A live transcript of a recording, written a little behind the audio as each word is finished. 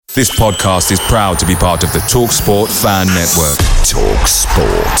This podcast is proud to be part of the TalkSport Fan Network.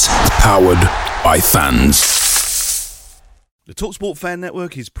 TalkSport. Powered by fans. The TalkSport Fan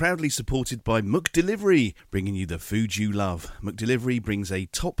Network is proudly supported by McDelivery, bringing you the food you love. McDelivery brings a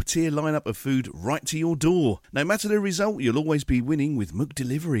top-tier lineup of food right to your door. No matter the result, you'll always be winning with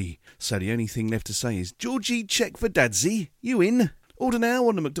McDelivery. So the only thing left to say is, Georgie, check for Dadsy. You in? Order now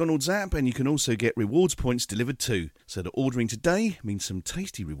on the McDonald's app, and you can also get rewards points delivered too. So that ordering today means some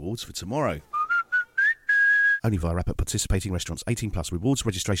tasty rewards for tomorrow. Only via app at participating restaurants. 18 plus. Rewards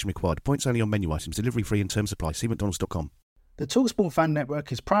registration required. Points only on menu items. Delivery free and terms apply. See mcdonalds.com. The TalkSport Fan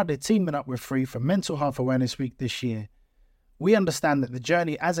Network is proudly teaming up with Free for Mental Health Awareness Week this year. We understand that the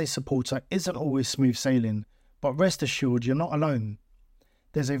journey as a supporter isn't always smooth sailing, but rest assured you're not alone.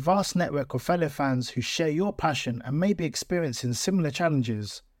 There's a vast network of fellow fans who share your passion and may be experiencing similar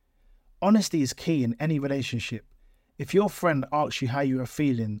challenges. Honesty is key in any relationship. If your friend asks you how you are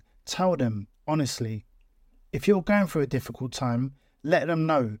feeling, tell them honestly. If you're going through a difficult time, let them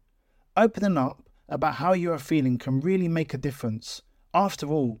know. Opening up about how you are feeling can really make a difference. After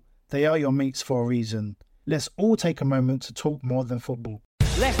all, they are your mates for a reason. Let's all take a moment to talk more than football.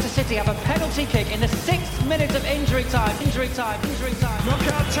 Leicester City have a penalty kick in the 6th minute of injury time.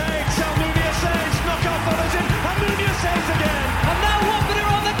 Knockout takes, Almunia saves, knockout follows in, Almunia saves again. And now Watford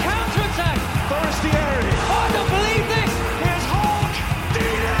are on the counter-attack. Forestieri. Oh, I don't believe this. Here's Hawk.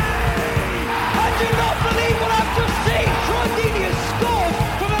 Deeney. I do not believe what I've just seen. Troy Deeney has scored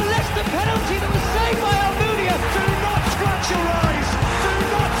from a Leicester penalty that was saved by Almunia. Do not scratch your eyes. Do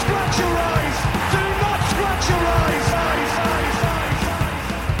not scratch your eyes. Do not scratch your eyes.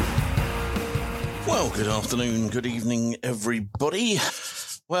 Well, good afternoon, good evening, everybody.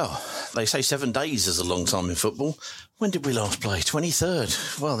 Well, they say 7 days is a long time in football. When did we last play?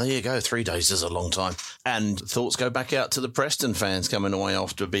 23rd. Well, there you go. 3 days is a long time. And thoughts go back out to the Preston fans coming away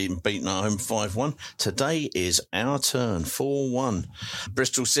after being beaten at home 5-1. Today is our turn, 4-1.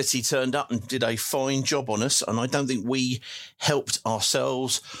 Bristol City turned up and did a fine job on us, and I don't think we helped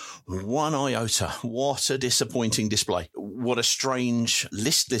ourselves one iota. What a disappointing display. What a strange,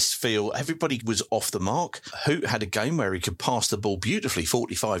 listless feel. Everybody was off the mark. Hoot had a game where he could pass the ball beautifully,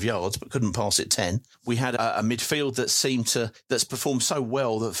 45 yards, but couldn't pass it 10. We had a midfield that's performed so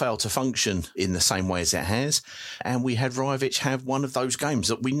well that failed to function in the same way as it has. And we had Rajovic have one of those games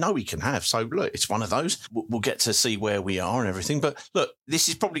that we know he can have. So look, it's one of those. We'll get to see where we are and everything. But look, this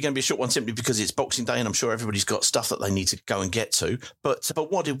is probably going to be a short one simply because it's Boxing Day and I'm sure everybody's got stuff that they need to go and get to. But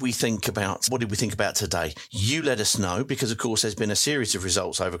what did we think about? What did we think about today? You let us know, because of course there's been a series of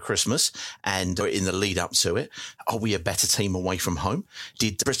results over Christmas and in the lead up to it. Are we a better team away from home?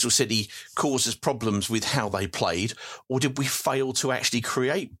 Did Bristol City cause us problems with how they played, or did we fail to actually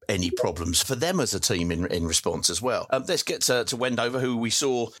create any problems for them as a team in response as well? Let's get to Wendover, who we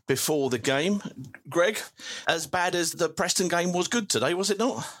saw before the game. Greg, as bad as the Preston game was good today, was it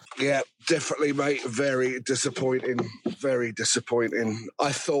not? Yeah, definitely, mate. Very disappointing. Very disappointing.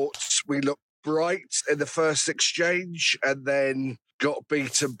 I thought we looked bright in the first exchange and then got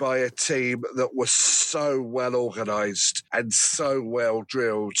beaten by a team that was so well organised and so well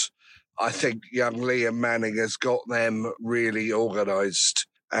drilled. I think young Liam Manning has got them really organised.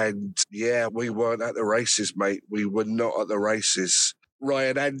 And yeah, we weren't at the races, mate. We were not at the races.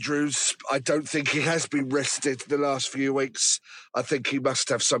 Ryan Andrews, I don't think he has been rested the last few weeks. I think he must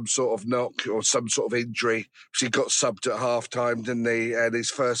have some sort of knock or some sort of injury. He got subbed at half-time, didn't he? And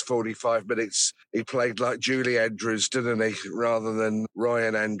his first 45 minutes, he played like Julie Andrews, didn't he? Rather than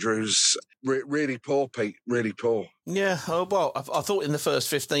Ryan Andrews. Really poor, Pete. Really poor. Yeah, well, I thought in the first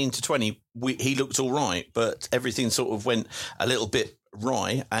 15 to 20, he looked all right, but everything sort of went a little bit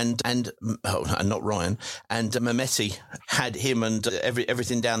Rye and not Ryan and Mehmeti had him and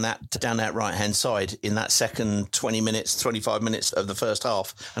everything down that right hand side in that second 25 minutes of the first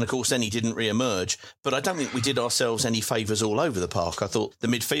half, and of course then he didn't re-emerge. But I don't think we did ourselves any favours all over the park. I thought the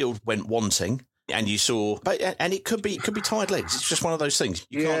midfield went wanting. And you saw, and it could be tired legs. It's just one of those things.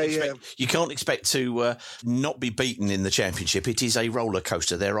 You can't expect to not be beaten in the Championship. It is a roller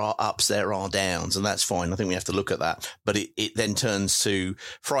coaster. There are ups, there are downs, and that's fine. I think we have to look at that. But it then turns to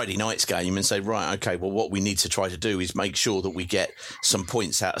Friday night's game and say, right, okay, well, what we need to try to do is make sure that we get some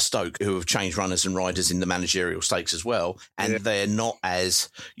points out of Stoke, who have changed runners and riders in the managerial stakes as well. And they're not as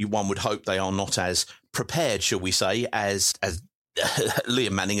one would hope they are not as prepared, shall we say, as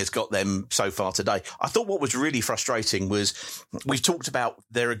Liam Manning has got them so far today. I thought what was really frustrating was we've talked about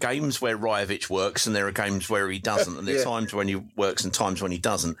there are games where Rajovic works and there are games where he doesn't, and there are times when he works and times when he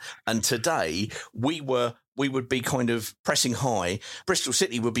doesn't. And today we would be kind of pressing high. Bristol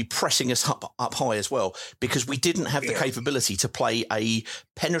City would be pressing us up high as well because we didn't have the capability to play a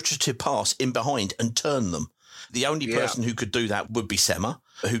penetrative pass in behind and turn them. The only person who could do that would be Sema,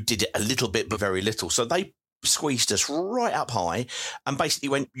 who did it a little bit but very little. So they squeezed us right up high and basically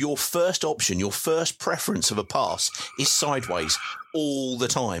went, your first option, your first preference of a pass is sideways all the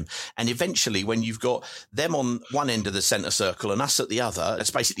time. And eventually when you've got them on one end of the centre circle and us at the other,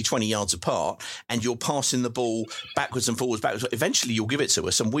 it's basically 20 yards apart, and you're passing the ball backwards and forwards, eventually you'll give it to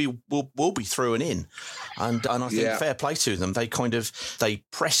us and we'll be through and in. And I think fair play to them. They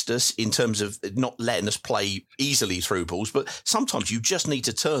pressed us in terms of not letting us play easily through balls, but sometimes you just need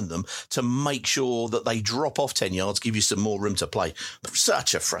to turn them to make sure that they drop off 10 yards, give you some more room to play.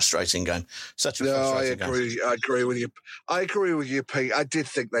 Such a frustrating game. I agree with you, Pete. I did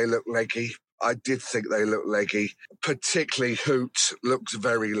think they looked leggy. Particularly Hoot looks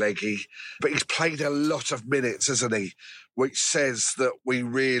very leggy. But he's played a lot of minutes, hasn't he? Which says that we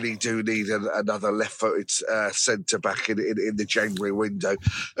really do need another left-footed centre-back in the January window.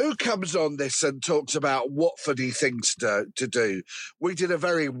 Who comes on this and talks about Watfordy things to do? We did a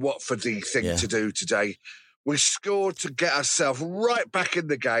very Watfordy thing to do today. We scored to get ourselves right back in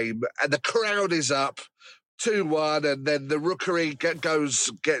the game, and the crowd is up 2-1, and then the rookery gets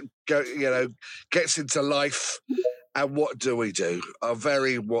into life. And what do? A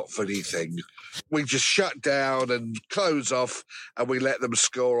very Watfordy thing. We just shut down and close off, and we let them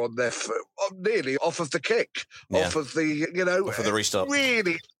score on their nearly off of the kick, off of the off of the restart.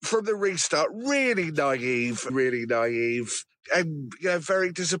 Really, from the restart, really naive, and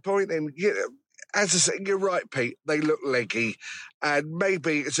very disappointing. As I said, you're right, Pete. They look leggy, and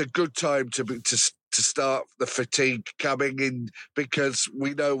maybe it's a good time to start the fatigue coming in because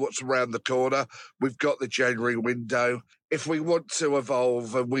we know what's around the corner. We've got the January window. If we want to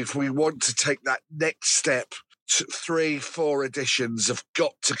evolve and if we want to take that next step, 3-4 additions have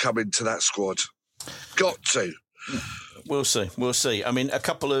got to come into that squad. Got to. We'll see. I mean, a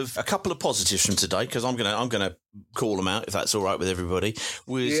couple of positives from today, because I'm gonna call them out if that's all right with everybody.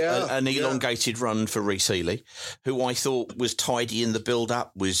 Was an elongated run for Reece Healey, who I thought was tidy in the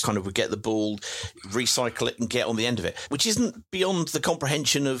build-up, would get the ball, recycle it, and get on the end of it, which isn't beyond the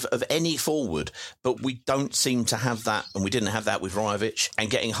comprehension of any forward. But we don't seem to have that, and we didn't have that with Rajovic. And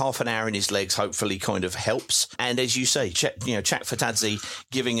getting half an hour in his legs hopefully kind of helps. And as you say, Chak Fatadze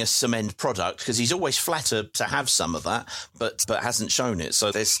giving us some end product, because he's always flattered to have some of that, but hasn't shown it.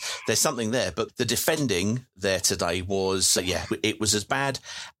 So there's something there. But the defending there today was, it was as bad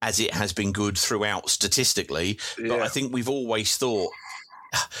as it has been good throughout statistically. But I think we've always thought,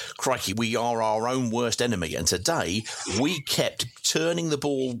 crikey, we are our own worst enemy. And today we kept turning the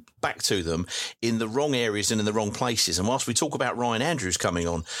ball back to them in the wrong areas and in the wrong places. And whilst we talk about Ryan Andrews coming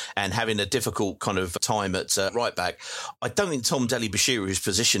on and having a difficult kind of time at right back, I don't think Tom Dele-Bashiru's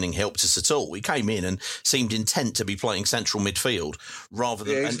positioning helped us at all. He came in and seemed intent to be playing central midfield rather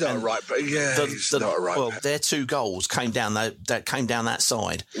than. He's not right, but he's not right. Well, their 2 goals came down that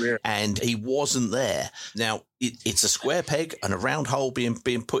side, and he wasn't there. Now, it's a square peg and a round hole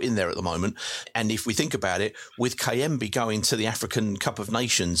being put in there at the moment. And if we think about it, with Kayembe going to the African Cup of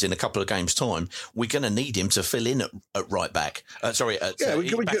Nations in a couple of games' time, we're going to need him to fill in at right back. Back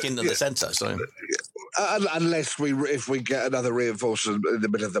into the centre. So. Unless if we get another reinforcement in the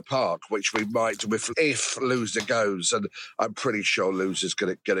middle of the park, which we might if Loser goes, and I'm pretty sure Loser's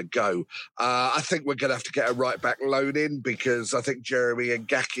going to go. I think we're going to have to get a right back loan in because I think Jeremy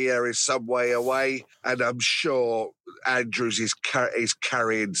Ngakia is some way away, and I'm sure Andrews is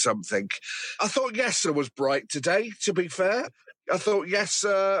carrying something. I thought Yesser was bright today, to be fair. I thought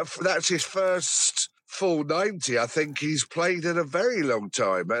that's his first full 90. I think he's played in a very long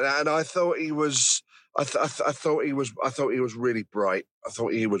time, and I thought he was. I thought he was really bright. I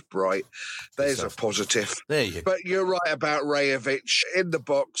thought he was bright. There's a positive. There you go. But you're right about Rajovic in the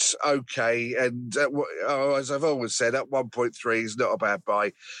box. Okay, and as I've always said, at 1.3 he's not a bad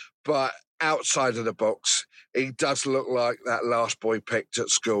buy, but outside of the box, he does look like that last boy picked at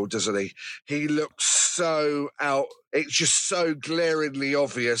school, doesn't he? He looks so out. It's just so glaringly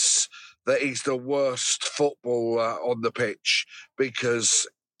obvious that he's the worst footballer on the pitch because,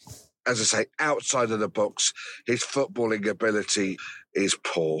 as I say, outside of the box, his footballing ability is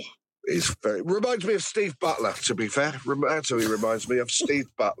poor. He's very reminds me of Steve Butler. To be fair, that's who he reminds me of. Steve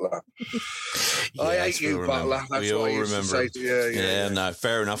Butler. I hate you, Butler. That's what I used to say to you. Yeah, no,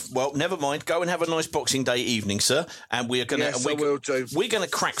 fair enough. Well, never mind. Go and have a nice Boxing Day evening, sir. And we're going to. Yes, I will do. We're going to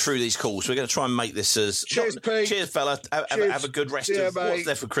crack through these calls. We're going to try and make this as. Cheers, Pete. Cheers, fella. Have a good rest of what's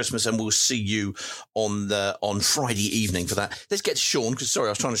left for Christmas, and we'll see you on Friday evening for that. Let's get to Sean, because sorry,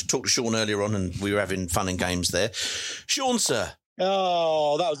 I was trying to talk to Sean earlier on, and we were having fun and games there. Sean, sir.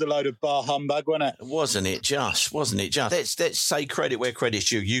 Oh, that was a load of bar humbug, wasn't it? Wasn't it just? Let's say credit where credit's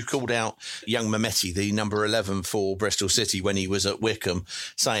due. You called out young Mehmeti, the number 11 for Bristol City, when he was at Wickham,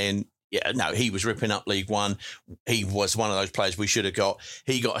 saying, yeah, no, he was ripping up League One. He was one of those players we should have got.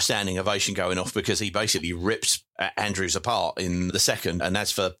 He got a standing ovation going off because he basically ripped Andrews apart in the second. And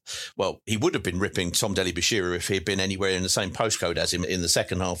that's for, well, he would have been ripping Tom Dele-Bashiru if he'd been anywhere in the same postcode as him in the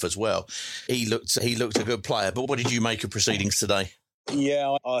second half as well. He looked a good player. But what did you make of proceedings today?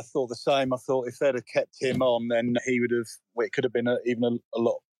 Yeah, I thought the same. I thought if they'd have kept him on, then he would have, it could have been even a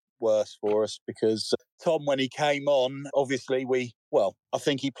lot worse for us, because Tom, when he came on, obviously I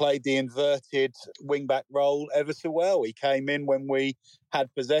think he played the inverted wing-back role ever so well. He came in when we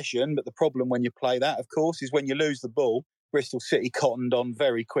had possession, but the problem when you play that, of course, is when you lose the ball. Bristol City cottoned on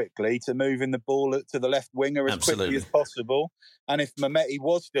very quickly to moving the ball to the left winger as quickly as possible. And if Mehmeti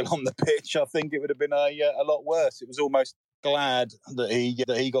was still on the pitch, I think it would have been a lot worse. It was almost glad that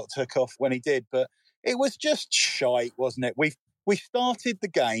he got took off when he did, but it was just shite, wasn't it? We started the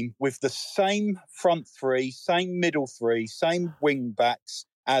game with the same front three, same middle three, same wing backs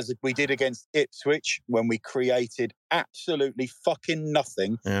as we did against Ipswich, when we created absolutely fucking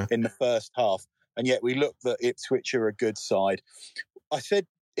nothing in the first half. And yet we look that Ipswich are a good side. I said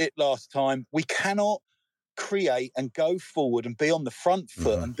it last time, we cannot create and go forward and be on the front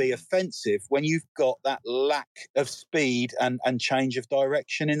foot and be offensive when you've got that lack of speed and change of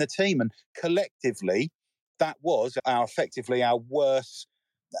direction in the team. And collectively, that was effectively our worst,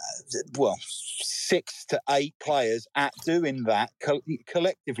 6 to 8 players at doing that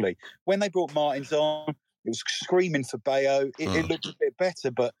collectively. When they brought Martins on, it was screaming for Bayo. It looked a bit better,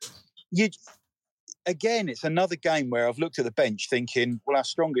 but again, it's another game where I've looked at the bench thinking, well, our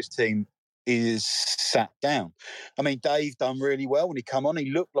strongest team is sat down. I mean, Dave done really well when he come on. He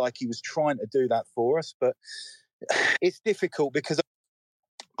looked like he was trying to do that for us, but it's difficult because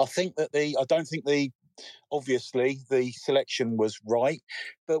I don't think obviously the selection was right,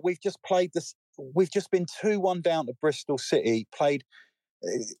 but we've just been 2-1 down to Bristol City, played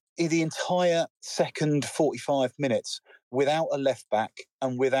the entire second 45 minutes without a left back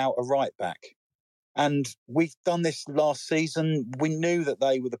and without a right back. And we've done this last season. We knew that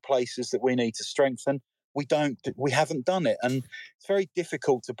they were the places that we need to strengthen. We haven't done it. And it's very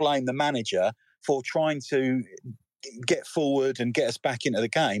difficult to blame the manager for trying to get forward and get us back into the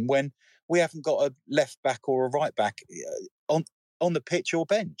game when we haven't got a left back or a right back on the pitch or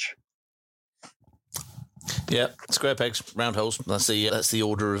bench. Yeah, square pegs, round holes. That's the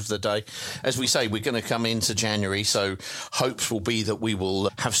order of the day. As we say, we're going to come into January, so hopes will be that we will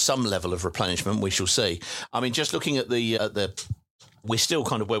have some level of replenishment. We shall see. I mean, just looking at the we're still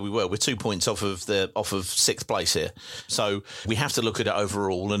kind of where we were. We're 2 points off of 6th place here. So we have to look at it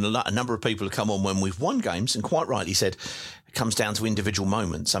overall. And a number of people have come on when we've won games and quite rightly said it comes down to individual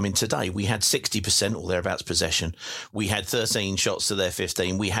moments. I mean, today we had 60% or thereabouts possession. We had 13 shots to their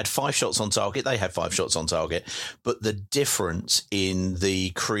 15. We had 5 shots on target. They had 5 shots on target. But the difference in the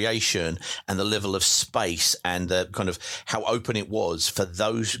creation and the level of space and the kind of how open it was for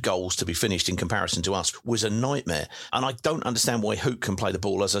those goals to be finished in comparison to us was a nightmare. And I don't understand why Hook can play the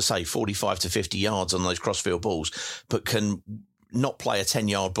ball, as I say, 45 to 50 yards on those crossfield balls, but can not play a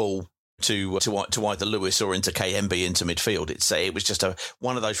 10-yard ball to either Lewis or into KMB into midfield. It was just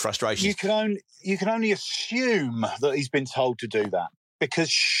one of those frustrations. You can only assume that he's been told to do that,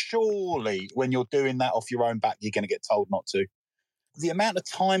 because surely when you're doing that off your own back, you're going to get told not to. The amount of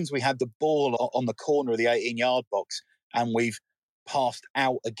times we had the ball on the corner of the 18-yard box and we've passed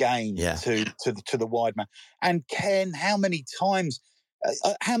out again to the wide man. And Ken, how many times?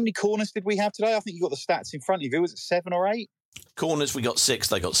 How many corners did we have today? I think you got the stats in front of you. Was it 7 or 8? Corners, we got 6.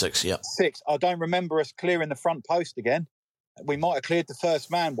 They got 6, yeah. 6. I don't remember us clearing the front post again. We might have cleared the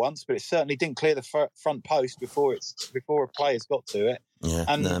first man once, but it certainly didn't clear the front post before a player's got to it. Yeah,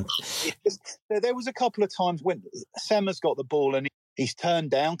 and there was a couple of times when Sema's got the ball and he's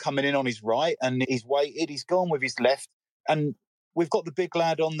turned down, coming in on his right, and he's waited. He's gone with his left, and we've got the big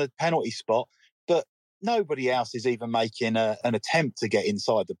lad on the penalty spot, but nobody else is even making an attempt to get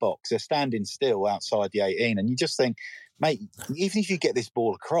inside the box. They're standing still outside the 18, and you just think, mate, even if you get this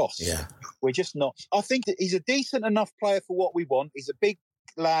ball across, we're just not. I think that he's a decent enough player for what we want. He's a big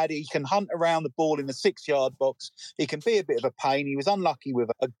lad. He can hunt around the ball in the 6-yard box. He can be a bit of a pain. He was unlucky with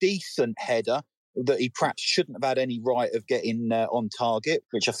a decent header that he perhaps shouldn't have had any right of getting on target,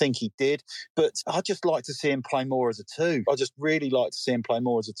 which I think he did. But I'd just like to see him play more as a 2. I just really like to see him play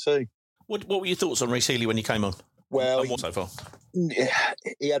more as a 2. What were your thoughts on Reece Healey when he came on? Well, and what so far?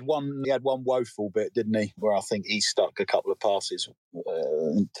 He had one woeful bit, didn't he? Where I think he stuck a couple of passes,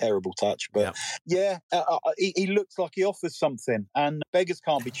 terrible touch. But he looks like he offers something, and beggars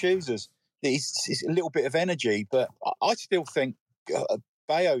can't be choosers. He's a little bit of energy, but I still think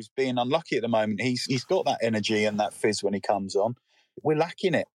Bayo's being unlucky at the moment. He's got that energy and that fizz when he comes on. We're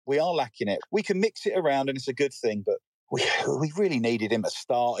lacking it. We are lacking it. We can mix it around, and it's a good thing, but we really needed him to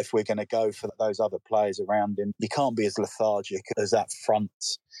start if we're going to go for those other players around him. You can't be as lethargic as that front,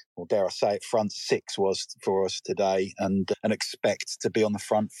 or dare I say it, front 6 was for us today, and expect to be on the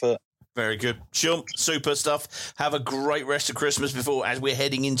front foot. Very good. Sean, super stuff. Have a great rest of Christmas as we're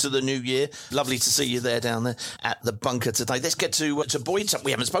heading into the new year. Lovely to see you there down there at the bunker today. Let's get to Boyd.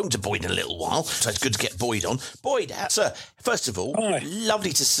 We haven't spoken to Boyd in a little while, so it's good to get Boyd on. Boyd, sir, first of all,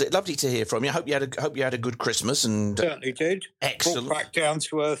 lovely to hear from you. I hope you had a good Christmas. And certainly did. Excellent. Brought back down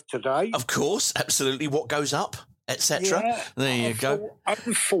to earth today. Of course, absolutely. What goes up, etc. Yeah, there you go.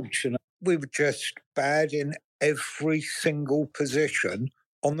 Unfortunately, we were just bad in every single position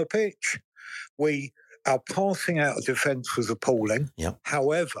on the pitch. Our passing out of defence was appalling. Yep.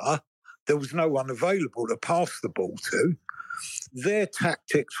 However, there was no one available to pass the ball to. Their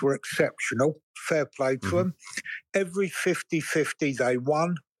tactics were exceptional. Fair play to them. Every 50-50 they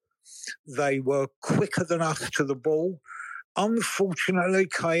won. They were quicker than us to the ball. Unfortunately,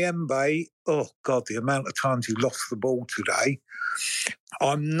 Kayembe, oh God, the amount of times he lost the ball today.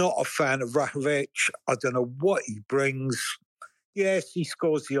 I'm not a fan of Rahovic. I don't know what he brings. Yes, he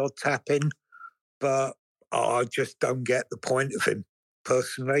scores the odd tap-in, but I just don't get the point of him,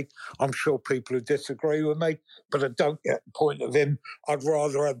 personally. I'm sure people who disagree with me, but I don't get the point of him. I'd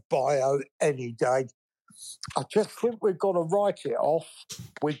rather have Bayo any day. I just think we've got to write it off.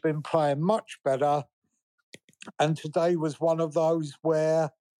 We've been playing much better, and today was one of those where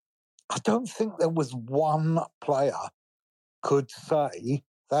I don't think there was one player could say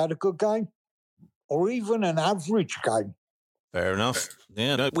they had a good game, or even an average game. Fair enough.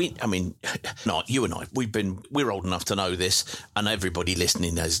 Yeah, no, you and I, we're old enough to know this, and everybody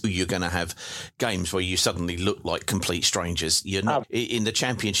listening knows you're going to have games where you suddenly look like complete strangers. You're not in the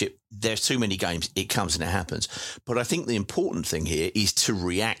Championship. There's too many games. It comes and it happens. But I think the important thing here is to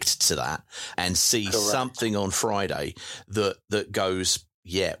react to that and see something on Friday that goes,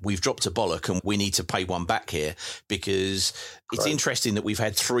 yeah, we've dropped a bollock and we need to pay one back here, because it's interesting that we've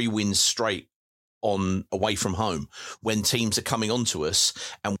had 3 wins straight on away from home when teams are coming onto us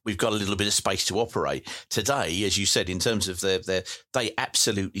and we've got a little bit of space to operate. Today, as you said, in terms of they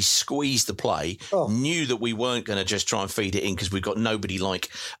absolutely squeezed the play, knew that we weren't going to just try and feed it in because we've got nobody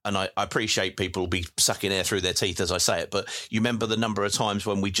and I appreciate people will be sucking air through their teeth as I say it, but you remember the number of times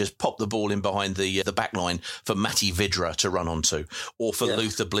when we just popped the ball in behind the back line for Matty Vidra to run onto, or for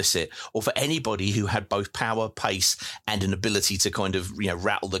Luther Blissett, or for anybody who had both power, pace and an ability to kind of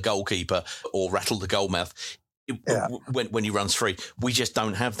rattle the goalkeeper or rattle the goalmouth when he runs free. We just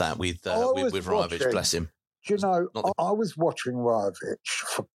don't have that with Rajovic, bless him. Do you know, I was watching Rajovic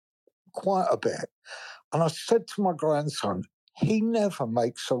for quite a bit, and I said to my grandson, he never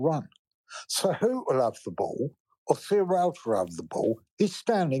makes a run. So who will have the ball, or Cyril will have the ball? He's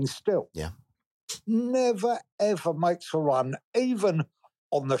standing still. Yeah. Never, ever makes a run, even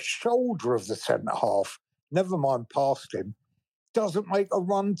on the shoulder of the centre-half, never mind past him. Doesn't make a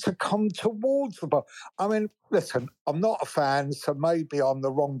run to come towards the ball. I mean, listen, I'm not a fan, so maybe I'm the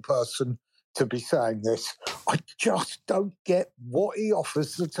wrong person to be saying this. I just don't get what he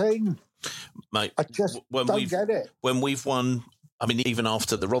offers the team. Mate, I just don't get it. When we've won, I mean, even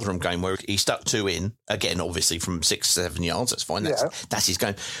after the Rotherham game where he stuck 2 in, again, obviously from 6-7 yards, that's fine. That's his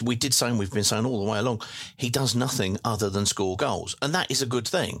game. We did say, and we've been saying all the way along, he does nothing other than score goals. And that is a good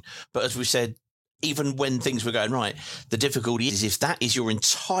thing. But as we said, even when things were going right, the difficulty is if that is your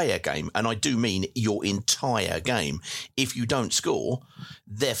entire game, and I do mean your entire game, if you don't score,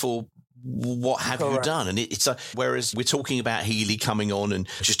 therefore, what have you done? And it's whereas we're talking about Healey coming on and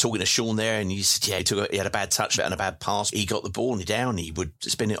just talking to Sean there, and he said, he had a bad touch and a bad pass. He got the ball and down. He would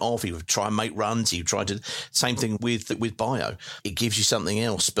spin it off. He would try and make runs. He would try to same thing with Bayo. It gives you something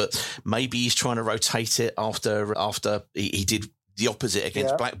else, but maybe he's trying to rotate it after he did the opposite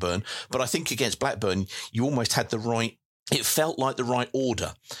against Blackburn. But I think against Blackburn, you almost had it felt like the right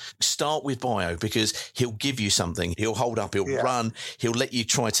order. Start with Bayo because he'll give you something. He'll hold up, he'll run, he'll let you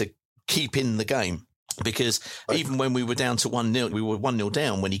try to keep in the game. Because even when we were down to 1-0, we were 1-0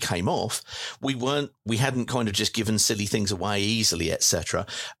 down when he came off. We hadn't kind of just given silly things away easily, etc.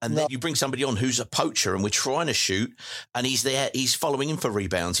 And then you bring somebody on who's a poacher, and we're trying to shoot, and he's there, he's following in for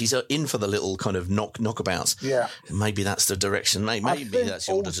rebounds, he's in for the little kind of knockabouts. Yeah, maybe that's the direction. Maybe that's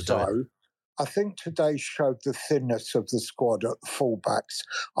the order to do it. I think today showed the thinness of the squad at the fullbacks.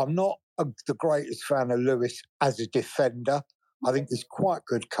 I'm not the greatest fan of Lewis as a defender. I think he's quite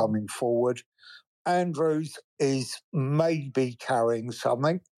good coming forward. Andrews is maybe carrying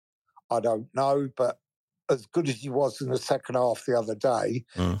something. I don't know, but as good as he was in the second half the other day,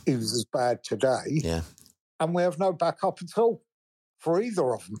 he was as bad today. Yeah. And we have no backup at all for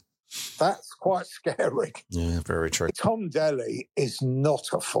either of them. That's quite scary. Yeah, very true. Tom Delly is not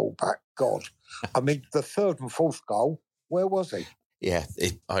a fullback god. I mean, the third and fourth goal, where was he? Yeah,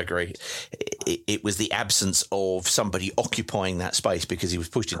 I agree. It was the absence of somebody occupying that space because he was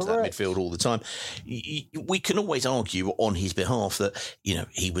pushed into that midfield all the time. We can always argue on his behalf that,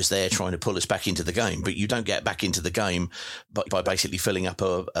 he was there trying to pull us back into the game, but you don't get back into the game by basically filling up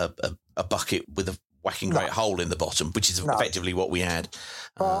a bucket with a whacking great hole in the bottom, which is effectively what we had.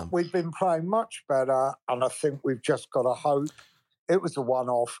 But we've been playing much better, and I think we've just got to hope it was a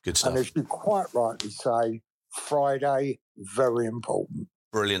one-off. Good stuff. And as you quite rightly say, Friday, very important.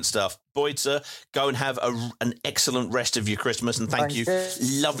 Brilliant stuff. Boyd, sir, go and have an excellent rest of your Christmas, and thank you.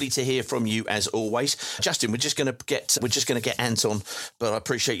 Lovely to hear from you as always. Justin, we're just going to get Anton, but I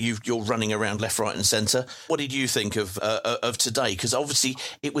appreciate you're running around left, right and centre. What did you think of today? Because obviously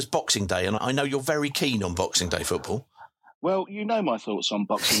it was Boxing Day, and I know you're very keen on Boxing Day football. Well, you know my thoughts on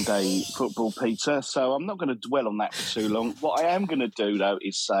Boxing Day football, Peter, so I'm not going to dwell on that for too long. What I am going to do, though,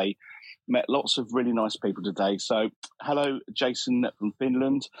 is say met lots of really nice people today. So, hello, Jason from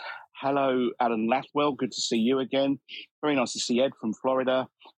Finland. Hello, Alan Lathwell. Good to see you again. Very nice to see Ed from Florida.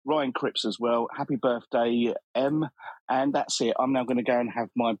 Ryan Cripps as well. Happy birthday, M. And that's it. I'm now going to go and have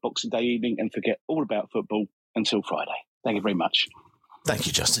my Boxing Day evening and forget all about football until Friday. Thank you very much. Thank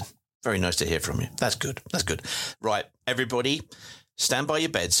you, Justin. Very nice to hear from you. That's good. That's good. Right, everybody, stand by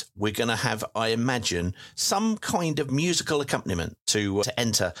your beds. We're going to have, I imagine, some kind of musical accompaniment to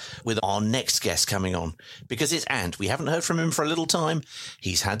enter with our next guest coming on. Because it's Ant. We haven't heard from him for a little time.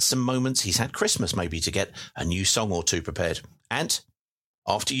 He's had some moments. He's had Christmas maybe to get a new song or two prepared. Ant,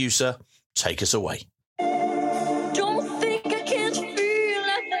 after you, sir, take us away. Don't think I can't feel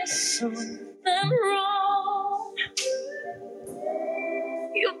like there's something wrong.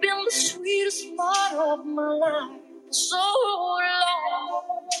 You've been the sweetest part of my life for so long.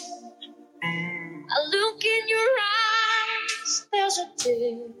 I look in your eyes, there's a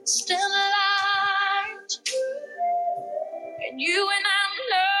distant light, and you and I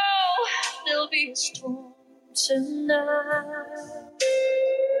know there'll be a storm tonight.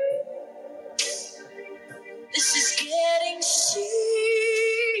 This is getting serious.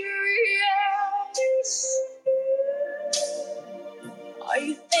 Are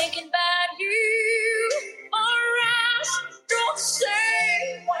you thinking about you or us? Don't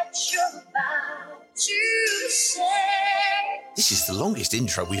say what you're about to say. This is the longest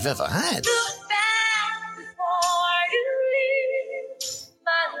intro we've ever had. Look back before you leave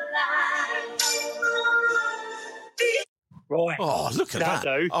my life. Right. Oh, look at that.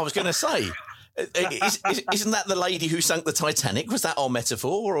 I was going to say, isn't that the lady who sunk the Titanic? Was that our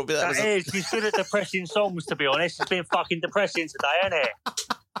metaphor? Or that is. She's good at depressing songs, to be honest. It's been fucking depressing today, hasn't it?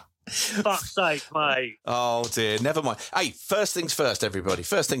 Fuck's sake, mate. Oh, dear. Never mind. Hey, first things first, everybody.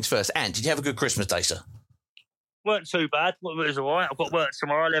 First things first. Anne, did you have a good Christmas day, sir? Weren't too bad. It was all right. I've got work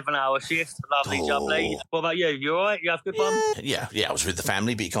tomorrow, 11-hour shift. Lovely, jubbly. What about you? You all right? You have a good one? Yeah, I was with the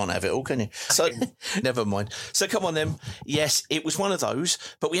family, but you can't have it all, can you? So, never mind. So, come on then. Yes, it was one of those,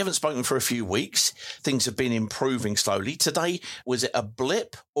 but we haven't spoken for a few weeks. Things have been improving slowly. Today, was it a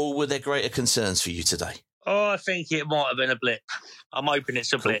blip, or were there greater concerns for you today? Oh, I think it might have been a blip. I'm hoping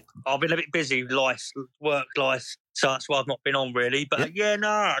it's a blip. I've been a bit busy, work life, so that's why I've not been on really. But I don't know.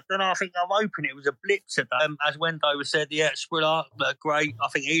 I think I'm hoping it was a blip today. As Wendover said, Skrilla, great. I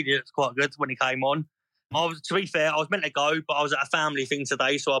think he did quite good when he came on. To be fair, I was meant to go, but I was at a family thing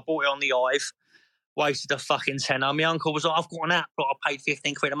today, so I bought it on the Ive. Wasted a fucking tenner. My uncle was like, I've got an app, but I paid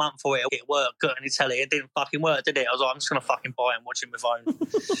 15 quid a month for it. It worked. Couldn't tell it. It didn't fucking work, did it? I was like, I'm just going to fucking buy it and watch it on my phone.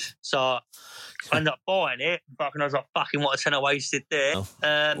 So I ended up buying it. Fucking, I was like, fucking what a tenner wasted there.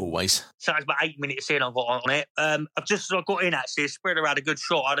 Always. So it was about 8 minutes in, I got on it. I got in actually. Spreader had a good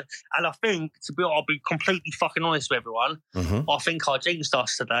shot. And I think, I'll be completely fucking honest with everyone, I think I jinxed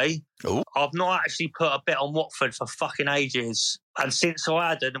us today. Ooh. I've not actually put a bet on Watford for fucking ages. And since I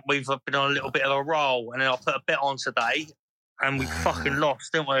hadn't, we've been on a little bit of a roll. And then I put a bet on today and we fucking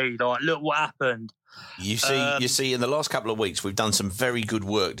lost, didn't we? Like, look what happened. You see, in the last couple of weeks, we've done some very good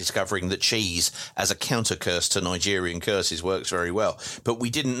work discovering that cheese as a counter curse to Nigerian curses works very well. But we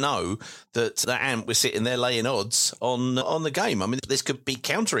didn't know that Ant was sitting there laying odds on the game. I mean, this could be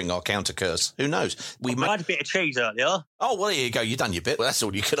countering our counter curse. Who knows? I had a bit of cheese earlier. Oh, well, there you go. You've done your bit. Well, that's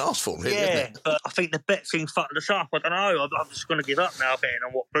all you can ask for, really, isn't it? But I think the bet thing fucked us up. I don't know. I'm just going to give up now betting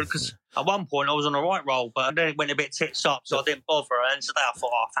on Watford because at one point I was on the right roll, but then it went a bit tits up, so I didn't bother. And today I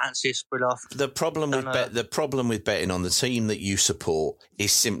thought, fancy a spread off. The problem with betting on the team that you support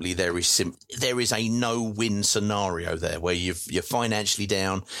is simply there is a no-win scenario there where you're financially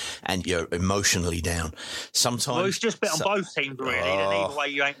down and you're emotionally down. Sometimes it's just bet on both teams really, and either way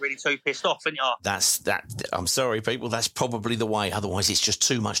you ain't really too pissed off, aren't you? I'm sorry, people. That's probably the way. Otherwise, it's just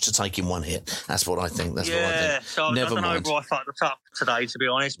too much to take in one hit. That's what I think. So I don't know why I fucked it up today, to be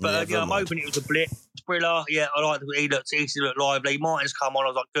honest. But I'm hoping it was a blip. Sprilla, I like the way he looked lively. Martin's come on, I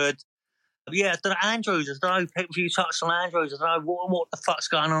was like, good. But I don't know, Andrews, I don't know, people you touched on Andrews, I don't know, what the fuck's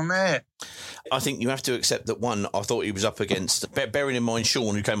going on there? I think you have to accept that, one, I thought he was up against, bearing in mind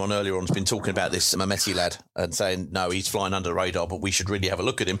Sean, who came on earlier on, has been talking about this Mehmeti lad and saying, no, he's flying under the radar, but we should really have a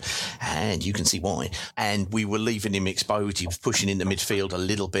look at him. And you can see why. And we were leaving him exposed. He was pushing into midfield a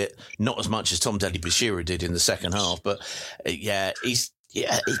little bit, not as much as Tom Deli-Bashira did in the second half, but it's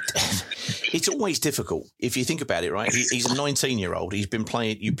always difficult if you think about it, right? He's a 19-year-old. He's been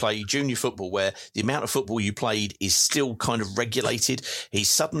playing. You play junior football where the amount of football you played is still kind of regulated. He's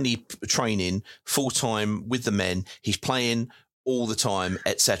suddenly training full time with the men. He's playing all the time,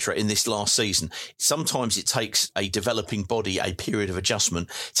 etc. in this last season. Sometimes it takes a developing body a period of adjustment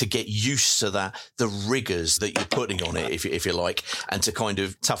to get used to the rigours that you're putting on it, if you like, and to kind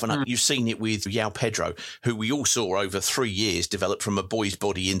of toughen up. You've seen it with João Pedro, who we all saw over 3 years develop from a boy's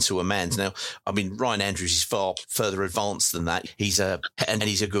body into a man's. Now, I mean, Ryan Andrews is far further advanced than that. He's a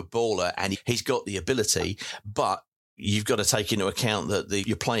good baller and he's got the ability, but you've got to take into account that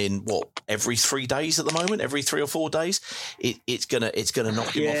you're playing every 3 days at the moment, every 3 or 4 days. It's gonna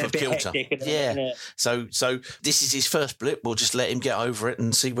knock him off of kilter. So this is his first blip. We'll just let him get over it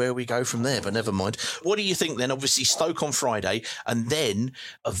and see where we go from there. But never mind. What do you think then? Obviously Stoke on Friday, and then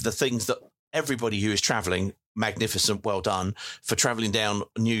of the things that everybody who is travelling, magnificent, well done for travelling down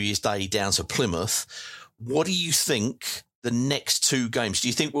New Year's Day down to Plymouth. What do you think? The next 2 games, do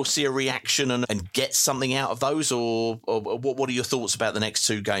you think we'll see a reaction and get something out of those, or what are your thoughts about the next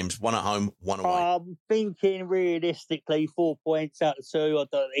 2 games? One at home, one away. I'm thinking realistically 4 points out of 2. I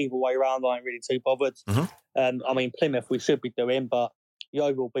don't either way around. I ain't really too bothered. I mean, Plymouth we should be doing, but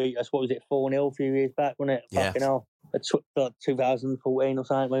Yeovil beat us. What was it, 4-0 a few years back, wasn't it? Yeah. Fucking hell. 2014 or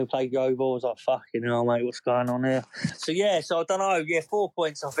something when we played Yeovil. I was like, fucking hell, mate, what's going on here? So I don't know. 4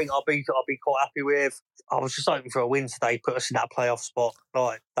 points. I think I'll be quite happy with. I was just hoping for a win today, put us in that playoff spot.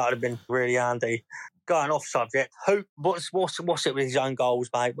 Like that would have been really handy. Going off subject, what's it with his own goals,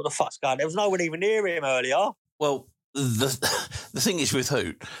 mate? What the fuck's going on? There was no one even near him earlier. Well, the thing is with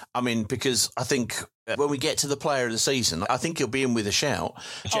Hoot, I mean, because I think when we get to the player of the season, I think he'll be in with a shout.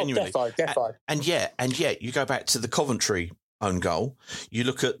 Genuinely. Defo. And yet, you go back to the Coventry own goal, you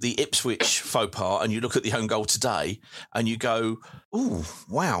look at the Ipswich faux pas, and you look at the own goal today, and you go, ooh,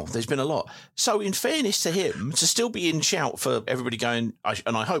 wow, there's been a lot. So in fairness to him, to still be in shout for everybody going,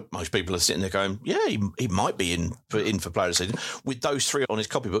 and I hope most people are sitting there going, yeah, he might be in for player of the season, with those 3 on his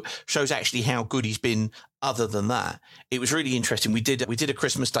copybook, shows actually how good he's been. Other than that, it was really interesting. We did a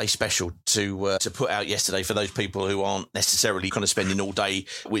Christmas Day special to put out yesterday for those people who aren't necessarily kind of spending all day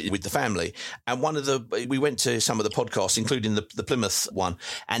with the family. And we went to some of the podcasts, including the Plymouth one,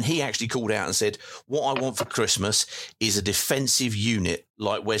 and he actually called out and said, "What I want for Christmas is a defensive unit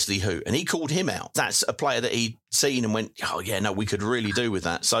like Wesley Hoot." And he called him out. That's a player that he'd seen and went, "Oh yeah, no, we could really do with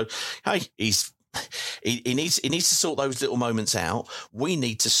that." So hey, He needs to sort those little moments out. We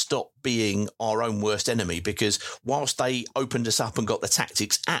need to stop being our own worst enemy, because whilst they opened us up and got the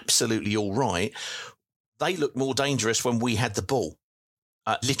tactics absolutely all right, they looked more dangerous when we had the ball.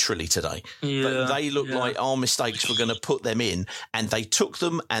 Literally today. But they looked like our mistakes were going to put them in, and they took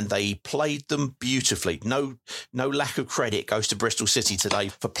them and they played them beautifully. No lack of credit goes to Bristol City today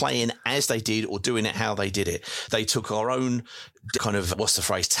for playing as they did or doing it how they did it. They took our own kind of,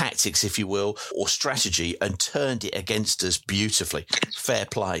 tactics, if you will, or strategy, and turned it against us beautifully. Fair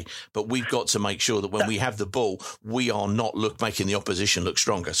play. But we've got to make sure that when we have the ball, we are not making the opposition look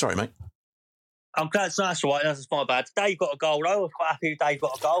stronger. Sorry, mate. I'm glad that's all right. That's my bad. Dave got a goal, though. I was quite happy Dave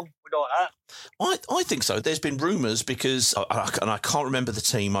got a goal. We like that. I think so. There's been rumours because, and I can't remember the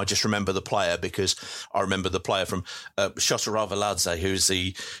team. I just remember the player because I remember the player from Shotaravaladze,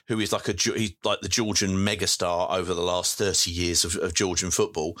 who is like he's like the Georgian megastar over the last 30 years of Georgian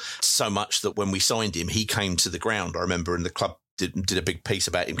football. So much that when we signed him, he came to the ground. I remember, in the club did a big piece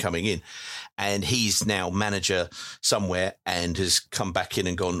about him coming in, and he's now manager somewhere and has come back in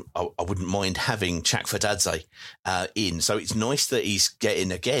and gone, I wouldn't mind having Chakfadadze in. So it's nice that he's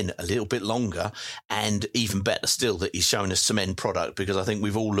getting, again, a little bit longer, and even better still that he's showing us some end product, because I think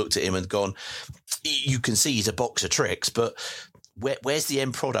we've all looked at him and gone, you can see he's a box of tricks, but where's the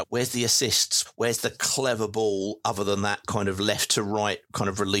end product? Where's the assists? Where's the clever ball other than that kind of left to right kind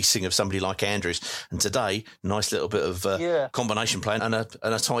of releasing of somebody like Andrews? And today, nice little bit of combination play and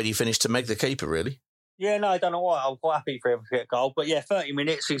a tidy finish to Meg the keeper, really. Yeah, no, I don't know why. I'm quite happy for him to get a goal. But yeah, 30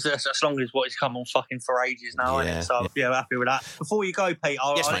 minutes is as long as what he's come on fucking for ages now, isn't it? So yeah, happy with that. Before you go, Pete,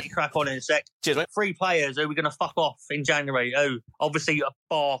 I'll let you crack on in a sec. Cheers, mate. 3 players who we're going to fuck off in January. Oh, obviously,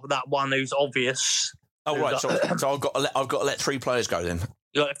 bar that one who's obvious. Oh, right. So I've got to let 3 players go then.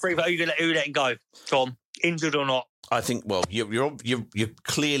 You got 3. Who letting go? Tom, injured or not? I think. Well, you're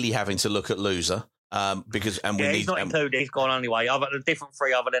clearly having to look at loser. Because he's not included. He's gone anyway. I've got a different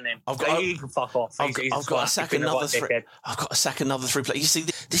 3 other than him. He can fuck off. I've got to sack another 3. I've got to sack another 3 players. You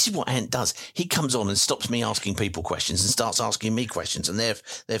see, this is what Ant does. He comes on and stops me asking people questions and starts asking me questions, and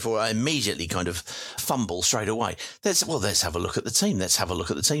therefore I immediately kind of fumble straight away. Let's have a look at the team. Let's have a look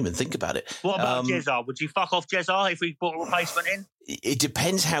at the team and think about it. What about Jezza? Would you fuck off Jezza if we brought a replacement in? It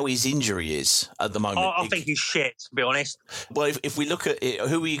depends how his injury is at the moment. I think he's shit, to be honest. Well, if we look at it,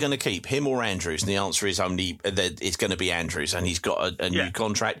 who are you going to keep, him or Andrews? And the answer is only that it's going to be Andrews, and he's got a new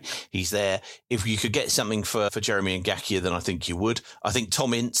contract. He's there. If you could get something for Jeremy and Ngakia, then I think you would. I think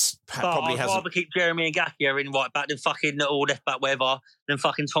Tom Ince probably has. I'd rather keep Jeremy and Ngakia in right back than fucking or left back, whatever, than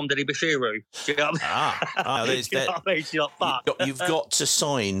fucking Tom Deli Bashiru. Do you know what I mean? You've got to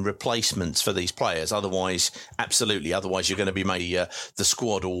sign replacements for these players, otherwise you're going to be made the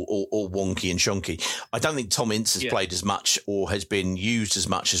squad all wonky and shonky. I don't think Tom Ince has played as much or has been used as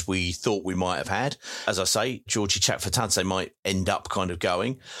much as we thought we might have had. As I say, Georgie Chakfatadze might end up kind of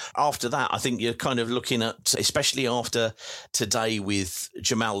going. After that, I think you're kind of looking at, especially after today with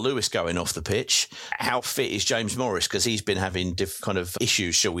Jamal Lewis going off the pitch, how fit is James Morris? Because he's been having kind of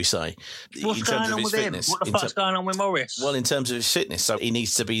issues, shall we say, in terms of his fitness. What the fuck's going on with Morris? Well, in terms of his fitness, so he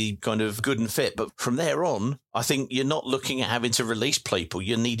needs to be kind of good and fit. But from there on, I think you're not looking at having to release people.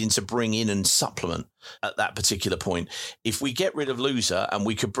 You're needing to bring in and supplement at that particular point. If we get rid of loser and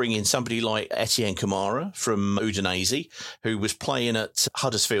we could bring in somebody like Etienne Kamara from Udinese, who was playing at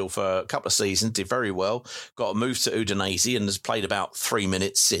Huddersfield for a couple of seasons, did very well, got a move to Udinese and has played about 3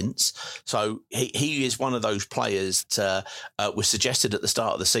 minutes since. So he is one of those players that was suggested at the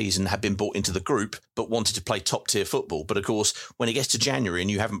start of the season, had been brought into the group, but wanted to play top-tier football. But of course, when it gets to January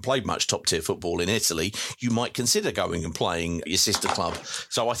and you haven't played much top-tier football in Italy, you might consider going and playing your sister club.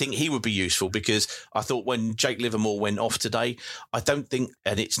 So I think he would be useful, because I thought when Jake Livermore went off today, I don't think,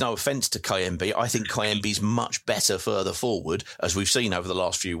 and it's no offence to Kayembe, I think Kayembe's much better further forward, as we've seen over the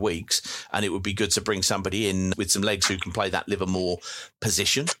last few weeks, and it would be good to bring somebody in with some legs who can play that Livermore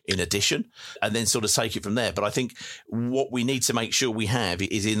position in addition, and then sort of take it from there. But I think what we need to make sure we have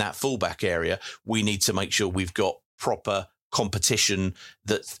is in that fullback area, we need to make sure we've got proper competition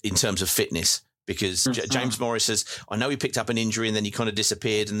that in terms of fitness. Because James Morris says, I know he picked up an injury and then he kind of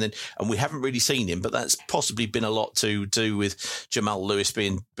disappeared, and we haven't really seen him, but that's possibly been a lot to do with Jamal Lewis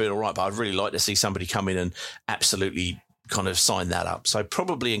being all right. But I'd really like to see somebody come in and absolutely kind of sign that up. So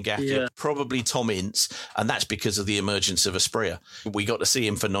probably Ngakia, probably Tom Ince, and that's because of the emergence of Asprilla. We got to see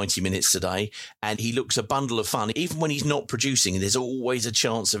him for 90 minutes today, and he looks a bundle of fun. Even when he's not producing, there's always a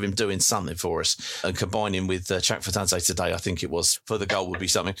chance of him doing something for us. And combining with Chakfatadze today, I think it was, for the goal would be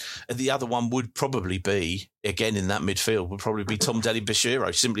something. And the other one would probably be, again in that midfield, would probably be Tom Deli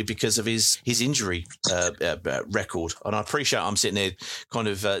Bashiru, simply because of his injury record. And I appreciate I'm sitting there kind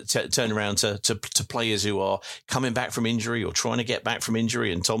of turning around to players who are coming back from injury or trying to get back from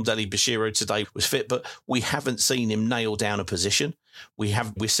injury, and Tom Deli Bashiru today was fit, but we haven't seen him nail down a position. We're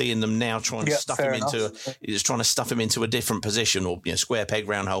seeing them now trying to stuff him into a different position, or square peg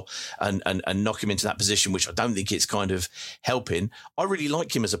round hole, and knock him into that position, which I don't think it's kind of helping. I really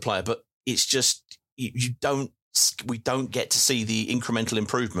like him as a player, but it's just we don't get to see the incremental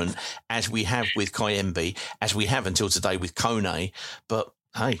improvement as we have with Kayembe, as we have until today with Kone. But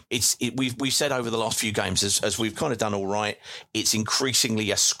Hey, we've said over the last few games, as we've kind of done all right, it's increasingly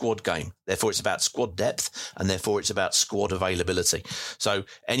a squad game. Therefore, it's about squad depth, and therefore it's about squad availability. So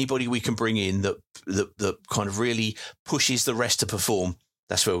anybody we can bring in that kind of really pushes the rest to perform,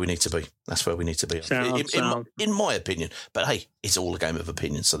 that's where we need to be. That's where we need to be, in my opinion. But hey, it's all a game of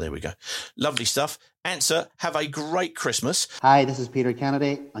opinion, so there we go. Lovely stuff. Answer, have a great Christmas. Hi, this is Peter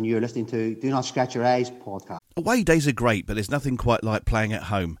Kennedy, and you're listening to Do Not Scratch Your Eyes podcast. Away days are great, but there's nothing quite like playing at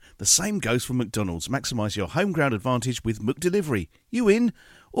home. The same goes for McDonald's. Maximise your home ground advantage with McDelivery. You in?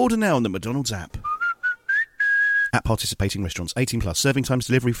 Order now on the McDonald's app. At participating restaurants, 18 plus. Serving times,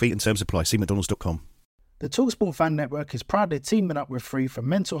 delivery fee and terms apply. See mcdonalds.com. The TalkSport Fan Network is proudly teaming up with Free for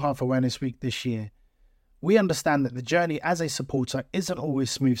Mental Health Awareness Week this year. We understand that the journey as a supporter isn't always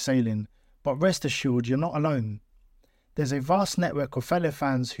smooth sailing, but rest assured you're not alone. There's a vast network of fellow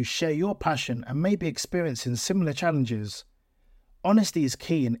fans who share your passion and may be experiencing similar challenges. Honesty is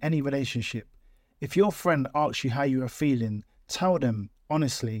key in any relationship. If your friend asks you how you are feeling, tell them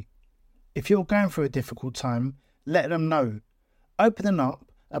honestly. If you're going through a difficult time, let them know. Opening up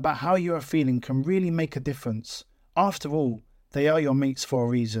about how you are feeling can really make a difference. After all, they are your mates for a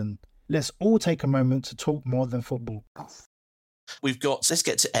reason. Let's all take a moment to talk more than football. Let's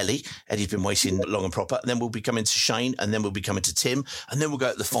get to Ellie. Eddie's been waiting long and proper. And then we'll be coming to Shane, and then we'll be coming to Tim, and then we'll go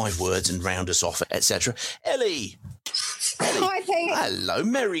at the 5 words and round us off, etc. Ellie. Hi, Pete. Hello.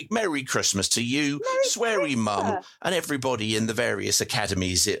 Merry Christmas to you, Sweary Mum, and everybody in the various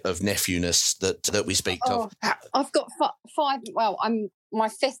academies of nephewness that we speak of. I've got 5. Well, my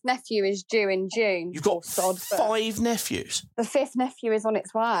 5th nephew is due in June. You've got 5 nephews? The 5th nephew is on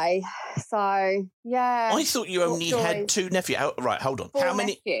its way. So, yeah. I thought you only had 2 nephews. Oh, right, hold on. 4 How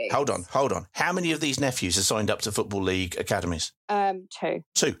many? nephews. Hold on. How many of these nephews are signed up to Football League academies? 2.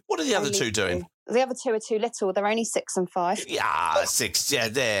 2. What are the other 2 doing? The other 2 are too little. They're only 6 and 5. Yeah, 6. Yeah,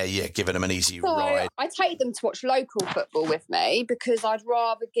 there. Yeah, giving them an easy ride. I take them to watch local football with me because I'd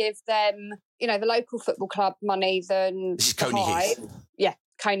rather give them, the local football club money than this is Coney Heath. Yeah,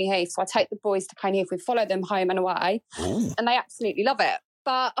 Coney Heath. So I take the boys to Coney Heath. We follow them home and away. Ooh. And they absolutely love it.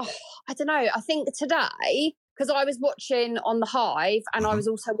 But I don't know. I think today, because I was watching on the Hive and I was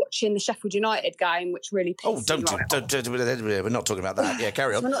also watching the Sheffield United game, which really pissed me don't. We're not talking about that. Yeah,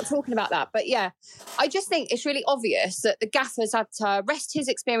 carry on. We're not talking about that. But yeah, I just think it's really obvious that the gaffer's had to rest his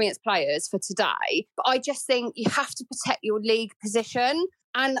experienced players for today. But I just think you have to protect your league position.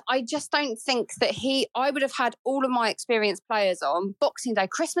 And I just don't think that I would have had all of my experienced players on Boxing Day.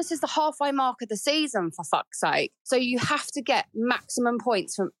 Christmas is the halfway mark of the season, for fuck's sake. So you have to get maximum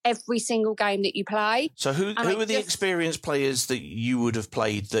points from every single game that you play. So who are the experienced players that you would have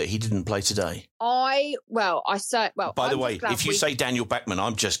played that he didn't play today? By the way, if you say Daniel Beckman,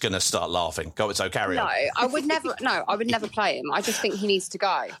 I'm just going to start laughing. So carry on. I would never play him. I just think he needs to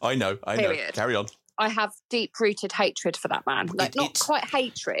go. I know. Carry on. I have deep-rooted hatred for that man. Not quite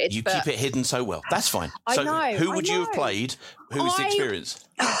hatred. You keep it hidden so well. That's fine. So who would you have played? Who was the experience?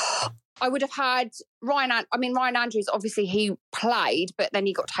 I would have had Ryan Andrews, obviously he played, but then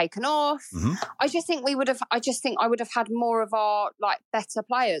he got taken off. Mm-hmm. I think I would have had more of our better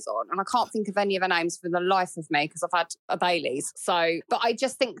players on. And I can't think of any of their names for the life of me because I've had a Bailey's. But I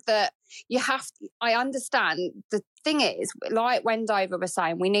just think that I understand the thing is, like Wendover was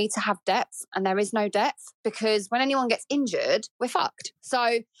saying, we need to have depth, and there is no depth because when anyone gets injured, we're fucked.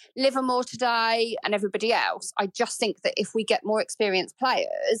 So Livermore today and everybody else, I just think that if we get more experienced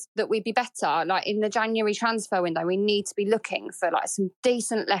players, that we'd be better. Like in the January transfer window, we need to be looking for some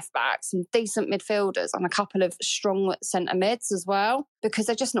decent left backs, some decent midfielders, and a couple of strong centre mids as well, because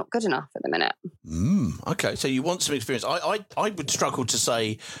they're just not good enough at the minute. Okay, so you want some experience. I would struggle to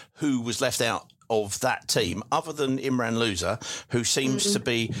say who was left out of that team, other than Imran Loser, who seems to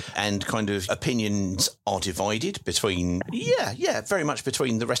be, and kind of opinions are divided between, very much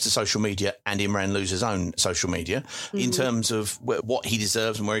between the rest of social media and Imran Loser's own social media in terms of what he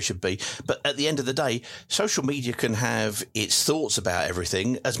deserves and where he should be. But at the end of the day, social media can have its thoughts about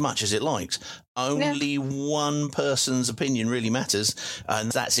everything as much as it likes. Only one person's opinion really matters,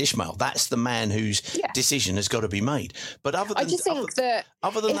 and that's Ishmael. That's the man whose decision has got to be made. But other than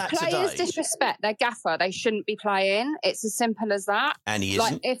if players disrespect their gaffer, they shouldn't be playing. It's as simple as that. And he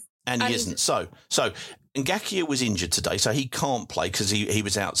isn't. He isn't. So Ngakia was injured today, so he can't play because he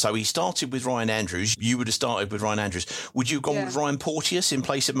was out. So he started with Ryan Andrews. You would have started with Ryan Andrews. Would you have gone with Ryan Porteous in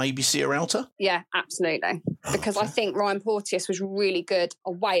place of maybe Sierralta? Yeah, absolutely. Because I think Ryan Porteous was really good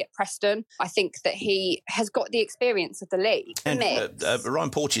away at Preston. I think that he has got the experience of the league. And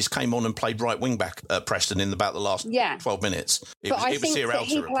Ryan Porteous came on and played right wing back at Preston in about the last 12 minutes. It was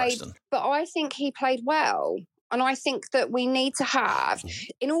Sierralta at Preston. But I think he played well. And I think that we need to have,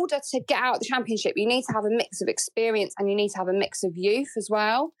 in order to get out of the Championship, you need to have a mix of experience and you need to have a mix of youth as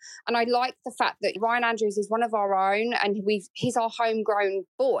well. And I like the fact that Ryan Andrews is one of our own and he's our homegrown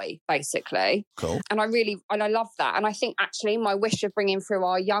boy, basically. Cool. And I love that. And I think actually my wish of bringing through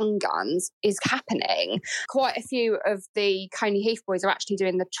our young guns is happening. Quite a few of the Coney Heath boys are actually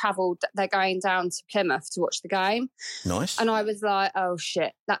doing the travel. They're going down to Plymouth to watch the game. Nice. And I was like, oh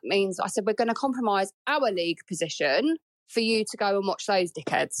shit, that means, I said, we're going to compromise our league position for you to go and watch those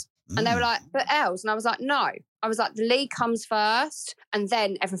dickheads. And they were like, but Els. And I was like, no. I was like, the league comes first and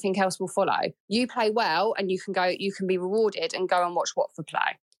then everything else will follow. You play well and you can be rewarded and go and watch Watford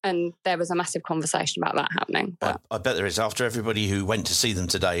play. And there was a massive conversation about that happening. But I bet there is. After everybody who went to see them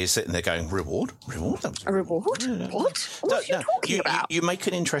today is sitting there going, reward? A reward? What? What are you talking about? You make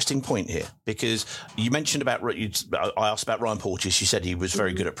an interesting point here because you mentioned about, I asked about Ryan Porteous. You said he was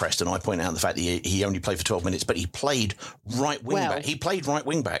very good at Preston. I point out the fact that he only played for 12 minutes, but he played right wing back. He played right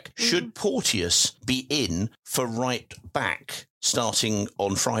wing back. Should Porteous be in for right back starting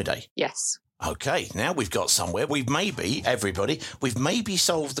on Friday? Yes. Okay, now we've got somewhere. We've maybe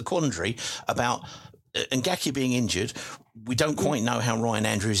solved the quandary about Ngaki being injured. We don't quite know how Ryan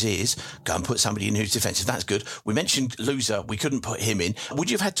Andrews is. Go and put somebody in who's defensive. That's good. We mentioned Loser. We couldn't put him in. Would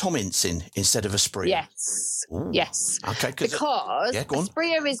you have had Tom Ince in instead of Asprilla? Yes. Ooh. Yes. Okay. Because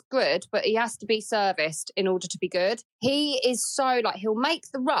Asprilla is good, but he has to be serviced in order to be good. He is so he'll make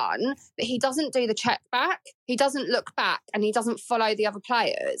the run, but he doesn't do the check back. He doesn't look back and he doesn't follow the other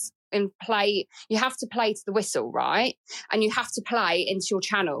players. And play, you have to play to the whistle, right? And you have to play into your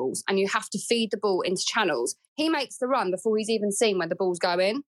channels and you have to feed the ball into channels. He makes the run before he's even seen where the ball's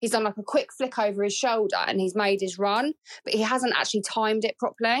going. He's done a quick flick over his shoulder and he's made his run, but he hasn't actually timed it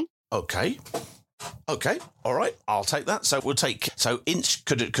properly. Okay. All right. I'll take that. So Ince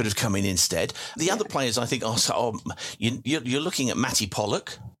could have come in instead. The other players, I think, you're looking at Matty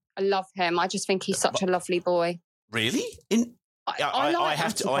Pollock. I love him. I just think he's such a lovely boy. Really? I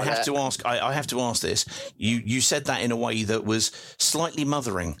have to ask this. You said that in a way that was slightly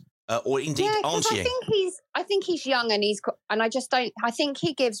mothering, or indeed auntying. I think he's young and I just don't. I think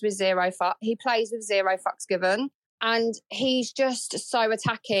he gives with zero fuck. He plays with zero fucks given, and he's just so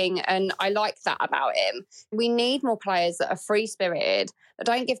attacking, and I like that about him. We need more players that are free spirited, that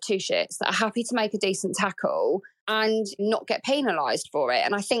don't give two shits, that are happy to make a decent tackle and not get penalised for it.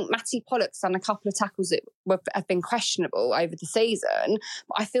 And I think Matty Pollock's done a couple of tackles that have been questionable over the season,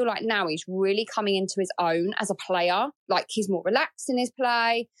 but I feel like now he's really coming into his own as a player. Like, he's more relaxed in his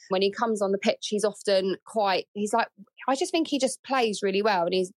play. When he comes on the pitch, he's often I just think he just plays really well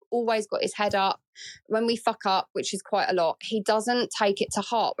and he's always got his head up. When we fuck up, which is quite a lot, he doesn't take it to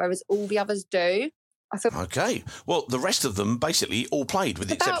heart, whereas all the others do. Okay. Well, the rest of them basically all played with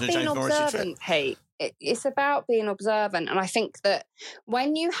the exception of James Morris. Pete. It's about being observant. And I think that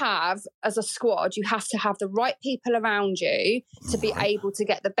when you have, as a squad, you have to have the right people around you to be able to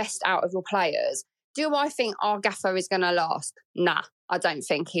get the best out of your players. Do I think our gaffer is going to last? Nah, I don't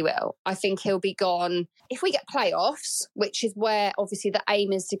think he will. I think he'll be gone. If we get playoffs, which is where obviously the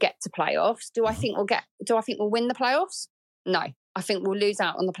aim is to get to playoffs, do I think we'll win the playoffs? No. I think we'll lose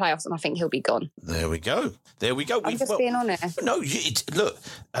out on the playoffs and I think he'll be gone. There we go. I'm just being honest. No, look,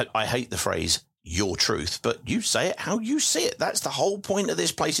 I hate the phrase your truth, but you say it how you see it. That's the whole point of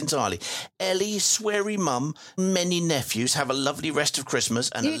this place entirely. Ellie, sweary mum, many nephews, have a lovely rest of Christmas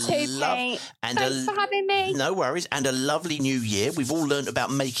and you too, Pete. Thanks for having me. No worries, and a lovely new year. We've all learned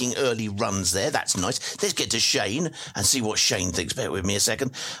about making early runs there. That's nice. Let's get to Shane and see what Shane thinks. Bear with me a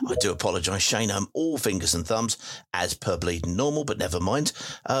second. I do apologise, Shane. I'm all fingers and thumbs as per bleeding normal, but never mind.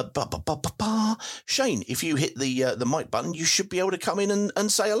 Shane, if you hit the mic button, you should be able to come in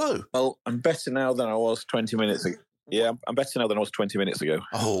and say hello. Well, I'm better now than I was 20 minutes ago. Yeah, I'm better now than I was 20 minutes ago.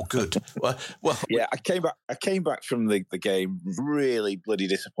 Oh, good. Well, yeah, I came back from the game really bloody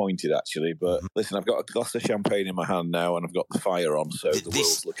disappointed, actually. But listen, I've got a glass of champagne in my hand now, and I've got the fire on, so the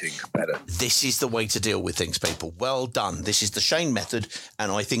world's looking better. This is the way to deal with things, people. Well done. This is the Shane method, and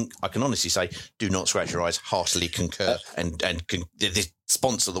I think I can honestly say, do not scratch your eyes. Heartily concur, and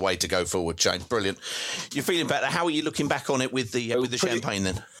sponsor the way to go forward, Shane. Brilliant. You're feeling better. How are you looking back on it with the champagne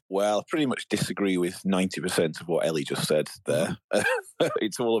then? Well, I pretty much disagree with 90% of what Ellie just said there.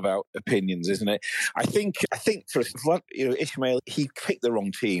 It's all about opinions, isn't it? I think for Ishmael, he picked the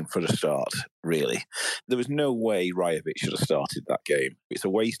wrong team for the start, really. There was no way Rajovic should have started that game. It's a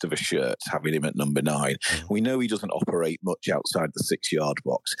waste of a shirt having him at number 9. We know he doesn't operate much outside the 6-yard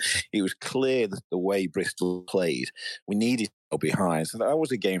box. It was clear that the way Bristol played, we needed behind. So that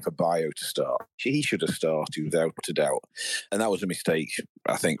was a game for Bio to start. He should have started without a doubt. And that was a mistake,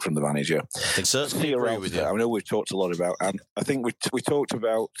 I think, from the manager. I think certainly agree with you. I know we've talked a lot about, and I think we talked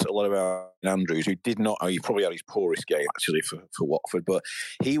about a lot about Andrews, who did not, he probably had his poorest game actually for Watford, but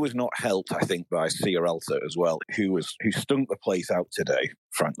he was not helped, I think, by Ciaralta as well, who stunk the place out today,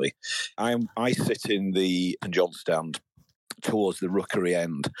 frankly. I sit in the St John stand towards the rookery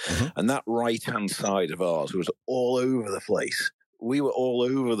end, and that right-hand side of ours was all over the place. We were all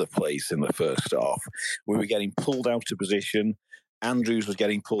over the place in the first half. We were getting pulled out of position. Andrews was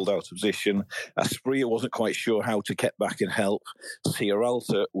getting pulled out of position. Asprilla wasn't quite sure how to get back and help.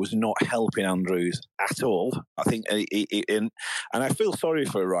 Ciaralta was not helping Andrews at all. I think, and I feel sorry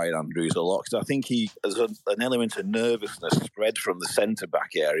for Ryan Andrews a lot, because I think he has an element of nervousness spread from the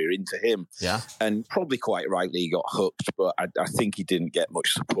centre-back area into him. Yeah. And probably quite rightly he got hooked, but I think he didn't get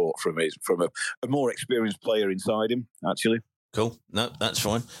much support from a more experienced player inside him, actually. Cool. No, that's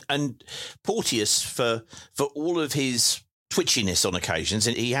fine. And Porteous, for all of his twitchiness on occasions,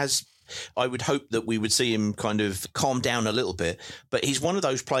 and he has, I would hope that we would see him kind of calm down a little bit, but he's one of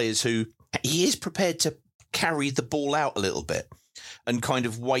those players who he is prepared to carry the ball out a little bit and kind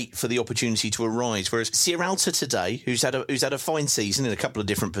of wait for the opportunity to arise. Whereas Ciaralta today, who's had a fine season in a couple of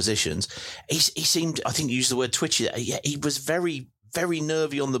different positions, he seemed, I think you used the word twitchy, he was very, very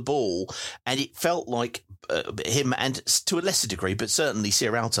nervy on the ball, and it felt like him, and to a lesser degree, but certainly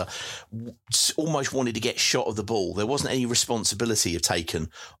Ciaralta, almost wanted to get shot of the ball. There wasn't any responsibility taken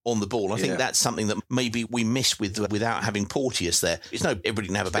on the ball. I think that's something that maybe we miss without having Porteous there. It's no, everybody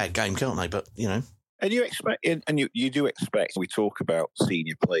can have a bad game, can't they? But, you know. And you expect, and you do expect, we talk about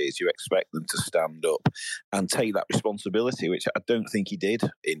senior players, you expect them to stand up and take that responsibility, which I don't think he did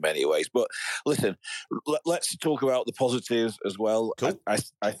in many ways. But listen, let's talk about the positives as well. Cool.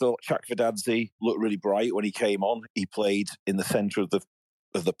 I thought Chakvedadze looked really bright when he came on. He played in the centre of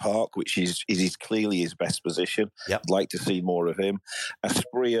the park, which is clearly his best position. Yep. I'd like to see more of him.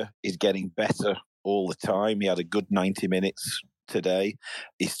 Asprilla is getting better all the time. He had a good 90 minutes today.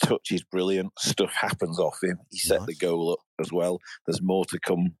 His touch is brilliant. Stuff happens off him. He set the goal up as well. There's more to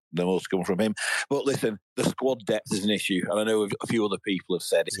come. There's more to come from him. But listen, the squad depth is an issue, and I know a few other people have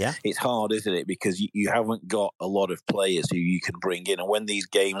said it's hard, isn't it? Because you haven't got a lot of players who you can bring in, and when these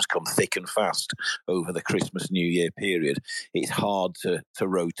games come thick and fast over the Christmas New Year period, it's hard to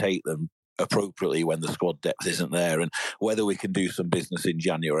rotate them appropriately when the squad depth isn't there. And whether we can do some business in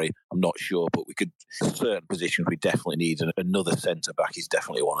January, I'm not sure, but we could, certain positions we definitely need, and another centre back is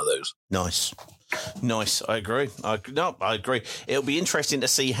definitely one of those. Nice. I agree. I agree. It'll be interesting to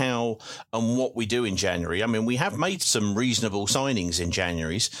see how and what we do in January. I mean, we have made some reasonable signings in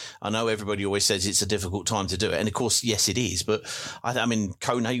January's. I know everybody always says it's a difficult time to do it, and of course, yes, it is. But I mean,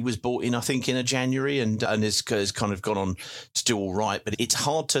 Kone was bought in, I think, in a January, and has kind of gone on to do all right. But it's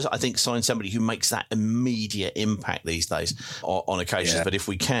hard to, I think, sign somebody who makes that immediate impact these days on occasions. Yeah. But if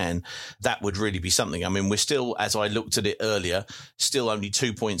we can, that would really be something. I mean, we're still, as I looked at it earlier, still only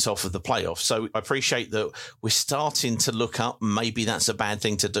 2 points off of the playoffs. So I appreciate that we're starting to look up. Maybe that's a bad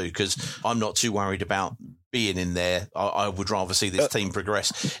thing to do, because I'm not too worried about being in there. I would rather see this team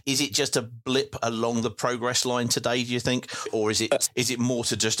progress. Is it just a blip along the progress line today, do you think? Or is it more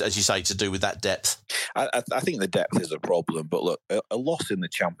to just, as you say, to do with that depth? I think the depth is a problem, but look, a loss in the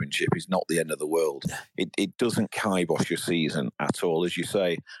Championship is not the end of the world. It doesn't kibosh your season at all. As you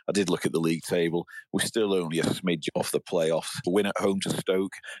say, I did look at the league table. We're still only a smidge off the playoffs. Win at home to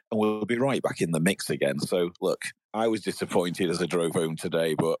Stoke, and we'll be right back in the mix again. So look, I was disappointed as I drove home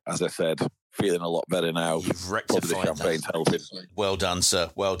today, but as I said, feeling a lot better now. You've rectified the campaign's helping. Well done, sir.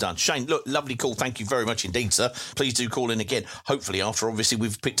 Well done. Shane, look, lovely call. Thank you very much indeed, sir. Please do call in again. Hopefully after, obviously,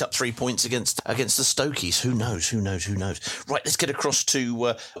 we've picked up 3 points against the Stokies. Who knows? Right, let's get across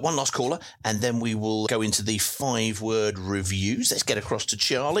to one last caller, and then we will go into the 5-word reviews. Let's get across to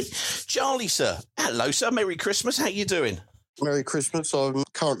Charlie. Charlie, sir. Hello, sir. Merry Christmas. How you doing? Merry Christmas. I'm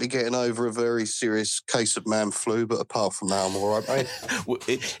currently getting over a very serious case of man flu, but apart from that, I'm all right,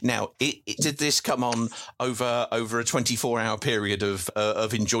 mate. Now, did this come on over a 24-hour period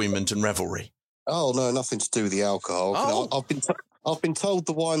of enjoyment and revelry? Oh, no, nothing to do with the alcohol. Oh. I've been told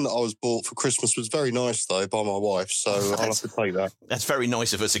the wine that I was bought for Christmas was very nice, though, by my wife, so I'll have to take that. That's very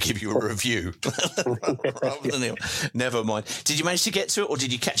nice of her to give you a review. Never mind. Did you manage to get to it, or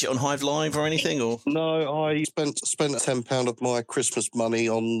did you catch it on Hive Live or anything? Or no, I spent £10 of my Christmas money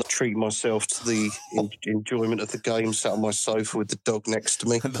on treating myself to the enjoyment of the game, sat on my sofa with the dog next to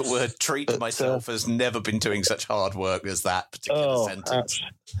me. The word treat myself has never been doing such hard work as that particular sentence.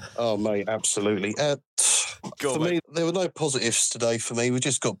 Oh, mate, absolutely. For me, there were no positives today for me. We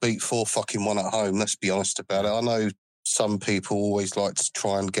just got beat 4-1 at home, let's be honest about it. I know some people always like to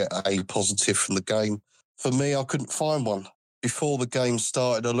try and get a positive from the game. For me, I couldn't find one. Before the game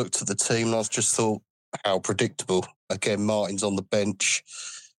started, I looked at the team and I just thought, how predictable. Again, Martin's on the bench,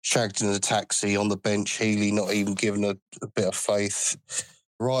 shagged in a taxi on the bench, Healy not even given a bit of faith.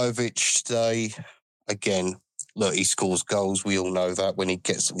 Rajovic today, again, look, he scores goals. We all know that when he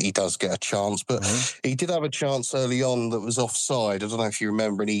does get a chance. But he did have a chance early on that was offside. I don't know if you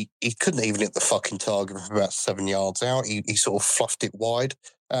remember, and he couldn't even hit the fucking target from about 7 yards out. He sort of fluffed it wide.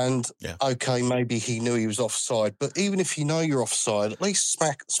 And, okay, maybe he knew he was offside. But even if you know you're offside, at least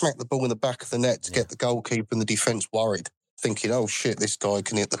smack the ball in the back of the net to get the goalkeeper and the defence worried, thinking, oh, shit, this guy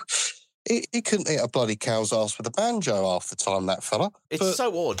can hit the... He couldn't hit a bloody cow's arse with a banjo half the time, that fella. It's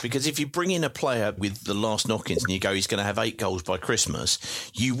so odd, because if you bring in a player with the last knock-ins and you go, he's going to have 8 goals by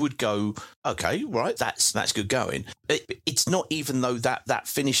Christmas, you would go, okay, right, that's good going. It's not even though that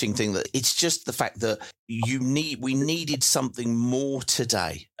finishing thing, that it's just the fact that we needed something more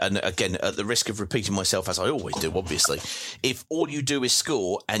today. And again, at the risk of repeating myself, as I always do, obviously, if all you do is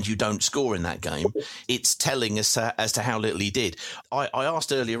score and you don't score in that game, it's telling as to how little he did. I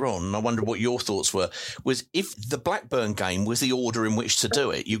asked earlier on, and I wondered what your thoughts were, was if the Blackburn game was the order in which to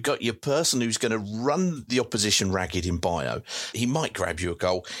do it. You've got your person who's going to run the opposition ragged in bio. He might grab you a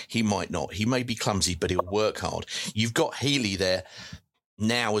goal. He might not. He may be clumsy, but he'll work hard. You've got Healy there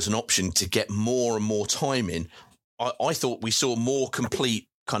now as an option to get more and more time in. I thought we saw more complete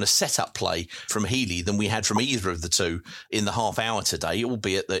kind of set-up play from Healy than we had from either of the two in the half hour today,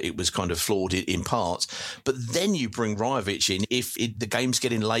 albeit that it was kind of flawed in parts. But then you bring Rajovic in. If the game's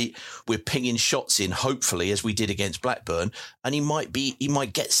getting late, we're pinging shots in, hopefully, as we did against Blackburn, and he might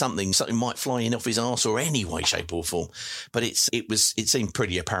get something might fly in off his arse or any way, shape or form. But it seemed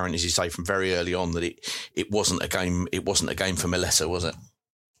pretty apparent, as you say, from very early on that it wasn't a game for Melissa, was it?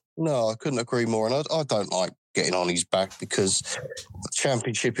 No, I couldn't agree more. And I don't like getting on his back because the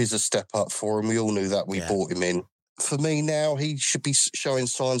Championship is a step up for him. We all knew that. We brought him in. For me now, he should be showing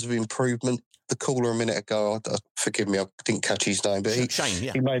signs of improvement. The caller a minute ago, forgive me, I didn't catch his name, but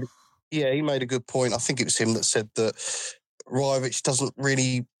Shane, he made a good point. I think it was him that said that Rajovic doesn't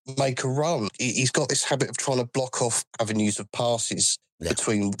really make a run. He's got this habit of trying to block off avenues of passes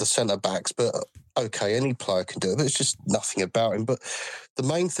between the centre-backs, but okay, any player can do it. There's just nothing about him. But the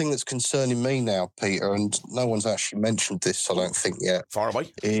main thing that's concerning me now, Peter, and no one's actually mentioned this, I don't think yet. Far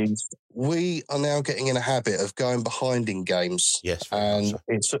away. Is we are now getting in a habit of going behind in games. Yes. And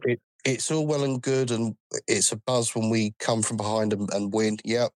it's all well and good, and it's a buzz when we come from behind and win.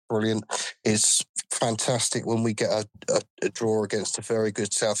 Yeah, brilliant. It's fantastic when we get a draw against a very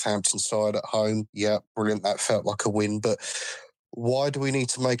good Southampton side at home. Yeah, brilliant. That felt like a win. But why do we need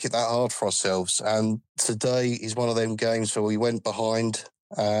to make it that hard for ourselves? And today is one of them games where we went behind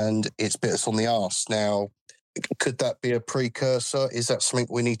and it's bit us on the arse. Now, could that be a precursor? Is that something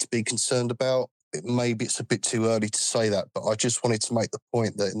we need to be concerned about? Maybe it's a bit too early to say that, but I just wanted to make the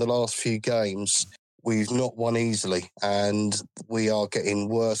point that in the last few games, we've not won easily and we are getting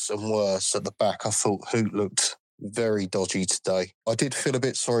worse and worse at the back. I thought Hoot looked very dodgy today. I did feel a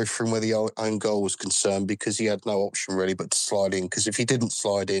bit sorry for him where the own goal was concerned because he had no option really but to slide in, because if he didn't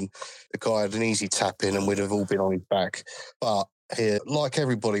slide in, the guy had an easy tap in and we'd have all been on his back. But here, like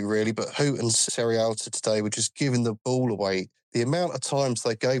everybody really, but Hoot and Serialta today were just giving the ball away. The amount of times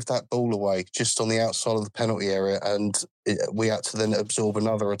they gave that ball away just on the outside of the penalty area and we had to then absorb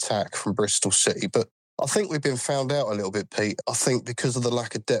another attack from Bristol City. But I think we've been found out a little bit, Pete. I think because of the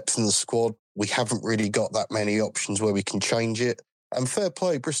lack of depth in the squad, we haven't really got that many options where we can change it. And fair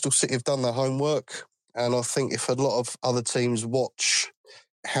play, Bristol City have done their homework. And I think if a lot of other teams watch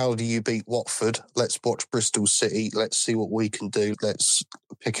how do you beat Watford, let's watch Bristol City. Let's see what we can do. Let's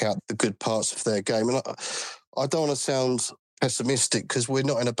pick out the good parts of their game. And I don't want to sound pessimistic because we're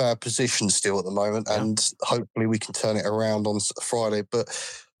not in a bad position still at the moment. Yeah. And hopefully we can turn it around on Friday. But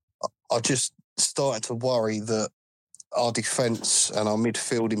I just started to worry that our defence and our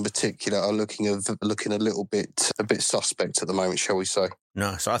midfield in particular are looking a little bit suspect at the moment, shall we say?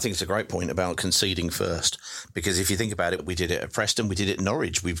 No, so I think it's a great point about conceding first, because if you think about it, we did it at Preston, we did it at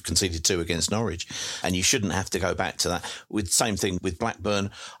Norwich, we've conceded 2 against Norwich, and you shouldn't have to go back to that. Same thing with Blackburn.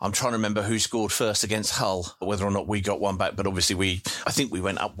 I'm trying to remember who scored first against Hull, whether or not we got one back, but obviously I think we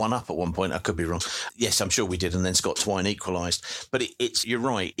went up 1-up at one point. I could be wrong. Yes, I'm sure we did, and then Scott Twine equalised. But you're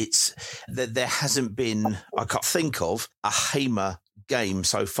right. It's that there hasn't been, I can't think of a Hamer game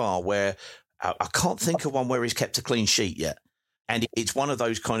so far where I can't think of one where he's kept a clean sheet yet. And it's one of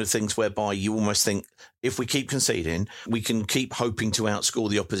those kind of things whereby you almost think if we keep conceding, we can keep hoping to outscore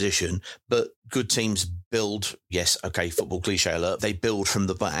the opposition, but good teams build, yes, okay, football cliche alert, they build from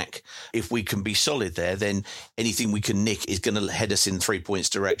the back. If we can be solid there, then anything we can nick is going to head us in 3 points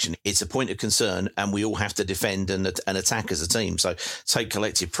direction. It's a point of concern, and we all have to defend and attack as a team. So take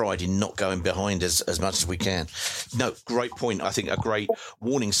collective pride in not going behind as much as we can. No, great point. I think a great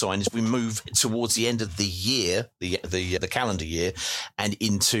warning sign as we move towards the end of the year, the calendar year, and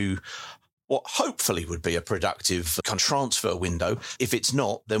into what hopefully would be a productive transfer window. If it's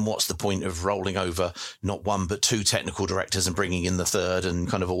not, then what's the point of rolling over not one but two technical directors and bringing in the third and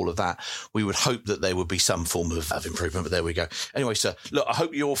kind of all of that? We would hope that there would be some form of improvement, but there we go. Anyway, sir, look, I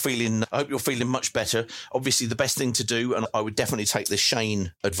hope you're feeling much better. Obviously, the best thing to do, and I would definitely take the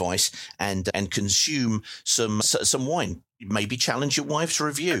Shane advice and consume some wine. Maybe challenge your wife to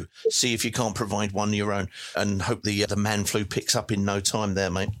review. See if you can't provide one of your own, and hope the man flu picks up in no time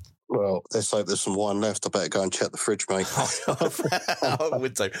there, mate. Well, let's hope there's some wine left. I better go and check the fridge, mate. I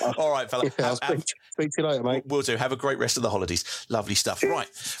would do. All right, fella. Yeah, speak to you later, mate. Will do. Have a great rest of the holidays. Lovely stuff. Right.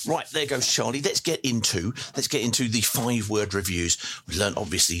 There goes Charlie. Let's get into the 5-word reviews. We learned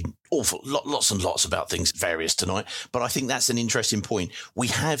obviously lots and lots about things various tonight, but I think that's an interesting point. We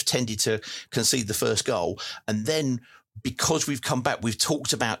have tended to concede the first goal, and then because we've come back, we've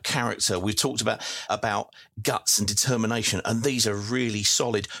talked about character, we've talked about guts and determination, and these are really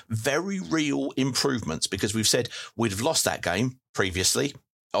solid, very real improvements, because we've said we'd have lost that game previously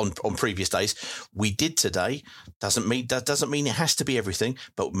on previous days. We did today. Doesn't mean it has to be everything,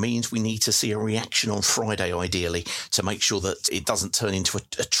 but means we need to see a reaction on Friday, ideally, to make sure that it doesn't turn into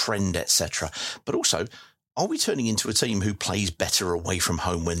a trend, etc. But also, are we turning into a team who plays better away from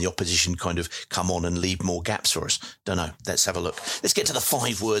home when the opposition kind of come on and leave more gaps for us? Don't know. Let's have a look. Let's get to the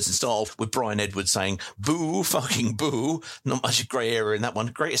 5 words and start off with Brian Edwards saying, boo, fucking boo. Not much grey area in that one.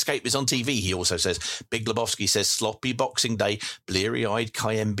 Great Escape is on TV, he also says. Big Lebowski says, sloppy Boxing Day, bleary-eyed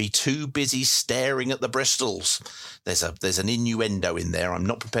Kayembe, too busy staring at the Bristols. There's an innuendo in there. I'm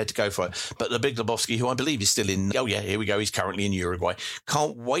not prepared to go for it. But the Big Lebowski, who I believe is still in, oh yeah, here we go, he's currently in Uruguay.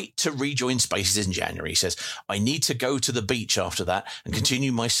 Can't wait to rejoin Spaces in January, he says. I need to go to the beach after that and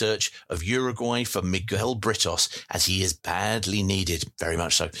continue my search of Uruguay for Miguel Britos, as he is badly needed. Very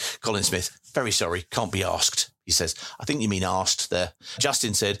much so. Colin Smith, very sorry, can't be asked. He says, I think you mean asked there.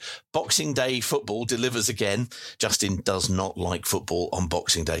 Justin said, Boxing Day football delivers again. Justin does not like football on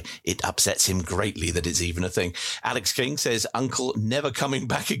Boxing Day. It upsets him greatly that it's even a thing. Alex King says, Uncle never coming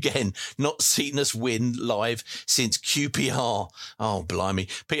back again. Not seen us win live since QPR. Oh, blimey.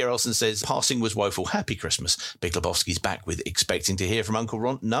 Peter Elson says, passing was woeful. Happy Christmas. Big Lebowski's back with expecting to hear from Uncle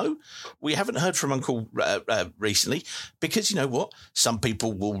Ron. No, we haven't heard from Uncle recently, because you know what? Some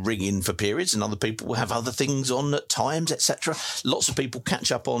people will ring in for periods and other people will have other things on at times, etc. Lots of people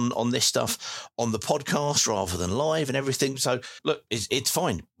catch up on this stuff on the podcast rather than live and everything. So look, it's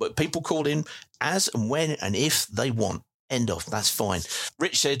fine. But people call in as and when and if they want. End of. That's fine.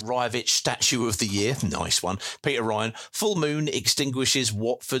 Rich said, Rajovic, statue of the year. Nice one. Peter Ryan, full moon extinguishes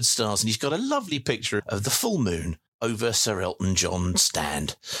Watford stars. And he's got a lovely picture of the full moon over Sir Elton John's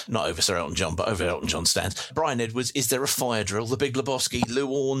stand. Not over Sir Elton John, but over Elton John's stand. Brian Edwards, is there a fire drill? The Big Lebowski, Lou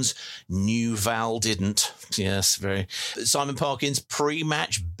Orns, knew Val didn't. Yes, very. Simon Parkins,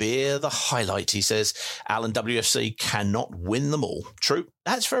 pre-match beer, the highlight, he says. Alan WFC, cannot win them all. True.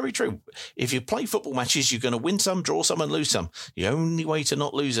 That's very true. If you play football matches, you're going to win some, draw some, and lose some. The only way to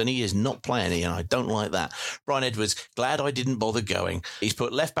not lose any is not play any, and I don't like that. Brian Edwards, glad I didn't bother going. He's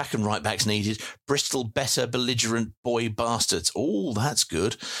put left back and right backs needed. Bristol better belligerent boy bastards. Oh, that's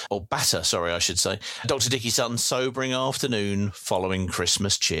good. Or batter, sorry, I should say. Dr. Dickey Sutton, sobering afternoon following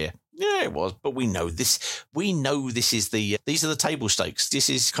Christmas cheer. Yeah, it was, but we know this. We know this is these are the table stakes.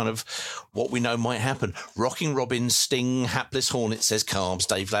 This is kind of what we know might happen. Rocking Robin, Sting, Hapless Hornet, says Calms,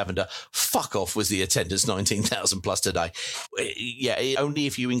 Dave Lavender. Fuck off was the attendance, 19,000 plus today. Yeah, only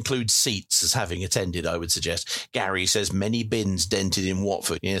if you include seats as having attended, I would suggest. Gary says many bins dented in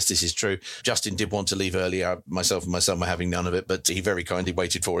Watford. Yes, this is true. Justin did want to leave earlier. Myself and my son were having none of it, but he very kindly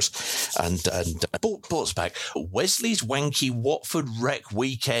waited for us and brought us back. Wesley's wanky Watford wreck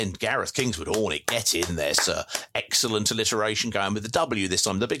weekend. Gareth Kingswood, Hornet, get in there, sir. Excellent alliteration going with the W this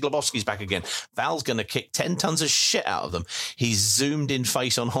time. The Big Lebowski's back again. Val's going to kick 10 tons of shit out of them. He's zoomed in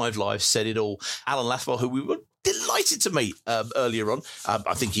face on Hive Live, said it all. Alan Lathwell, who we were delighted to meet earlier on.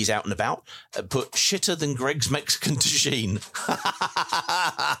 I think he's out and about. Put shitter than Greg's Mexican tagine.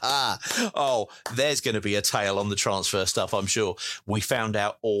 Oh, there's going to be a tale on the transfer stuff, I'm sure. We found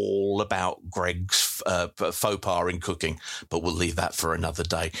out all about Greg's faux pas in cooking, but we'll leave that for another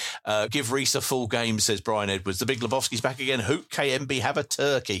day. Give Reese a full game, says Brian Edwards. The Big Lebowski's back again. Hoot KMB, have a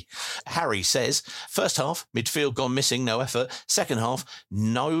turkey. Harry says, first half, midfield gone missing, no effort. Second half,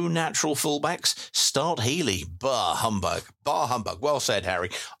 no natural fullbacks. Start Healy. Bar humbug. Bar humbug. Well said, Harry.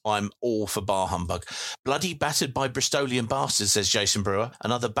 I'm all for bar humbug. Bloody battered by Bristolian bastards, says Jason Brewer.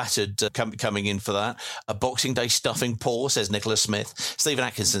 Another battered coming in for that. A Boxing Day stuffing poor, says Nicholas Smith. Stephen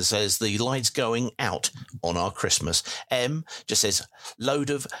Atkinson says the lights going out on our Christmas. M just says load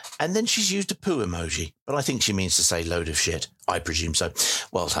of, and then she's used a poo emoji, but I think she means to say load of shit. I presume so.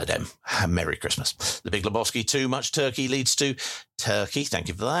 Well said, M. Merry Christmas. The Big Lebowski, too much turkey leads to turkey. Thank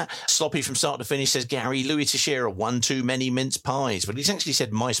you for that. Sloppy from start to finish, says Gary. Louis Teixeira, one too many mince pies. But he's actually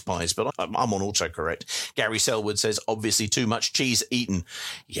said mice pies, but I'm on autocorrect. Gary Selwood says, obviously too much cheese eaten.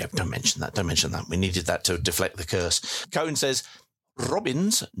 Yeah, don't mention that. Don't mention that. We needed that to deflect the curse. Cohen says,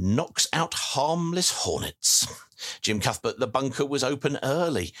 Robbins knocks out harmless hornets. Jim Cuthbert, the bunker was open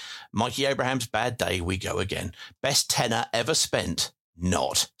early. Mikey Abraham's bad day, we go again. Best tenner ever spent.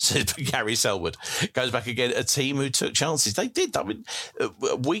 Not, said Gary Selwood. Goes back again, a team who took chances. They did. I mean,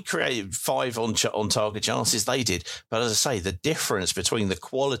 we created 5 on target chances. They did. But as I say, the difference between the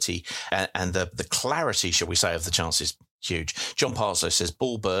quality and the clarity, shall we say, of the chances, huge. John Parslow says,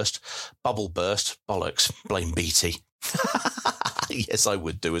 ball burst, bubble burst, bollocks, blame BT. Yes, I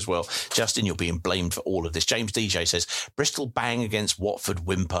would do as well. Justin, you're being blamed for all of this. James DJ says, Bristol bang against Watford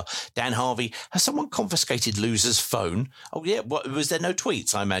whimper. Dan Harvey, has someone confiscated Loser's phone? Oh, yeah. Was there no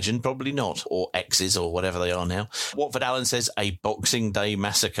tweets, I imagine? Probably not. Or X's or whatever they are now. Watford Allen says, a Boxing Day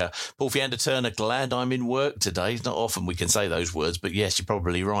massacre. Paul Fiander Turner, glad I'm in work today. Not often we can say those words, but yes, you're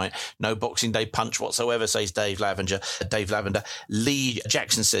probably right. No Boxing Day punch whatsoever, says Dave Lavender. Lee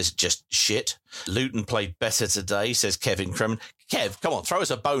Jackson says, just shit. Luton played better today, says Kevin Kremen. Kev, come on, throw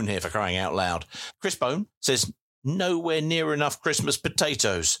us a bone here for crying out loud. Chris Bone says, nowhere near enough Christmas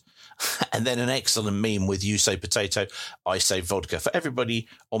potatoes. And then an excellent meme with you say potato, I say vodka. For everybody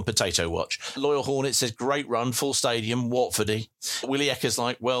on Potato Watch. Loyal Hornet says, great run, full stadium, Watfordy. Willie Ecker's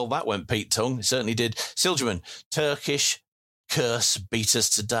like, well, that went Pete Tong. It certainly did. Silgerman, Turkish curse beat us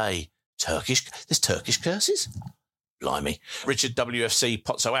today. There's Turkish curses? Blimey. Richard WFC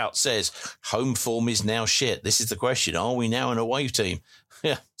Potso Out says, home form is now shit. This is the question. Are we now an away team?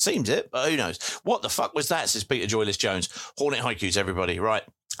 Yeah, seems it, but who knows? What the fuck was that, says Peter Joyless Jones. Hornet haikus, everybody. Right,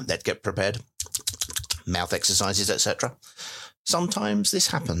 let's get prepared. Mouth exercises, etc. Sometimes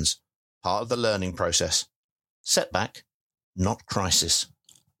this happens. Part of the learning process. Setback, not crisis.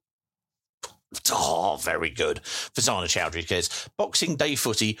 Oh, very good. Fazana Chowdhury says, Boxing Day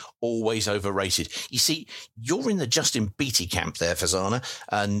footy, always overrated. You see, you're in the Justin Beattie camp there, Fazana,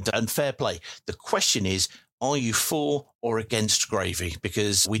 and fair play. The question is, are you for or against gravy?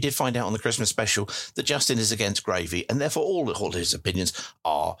 Because we did find out on the Christmas special that Justin is against gravy, and therefore all his opinions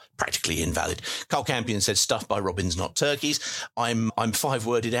are practically invalid. Carl Campion said, stuffed by Robins, not turkeys. I'm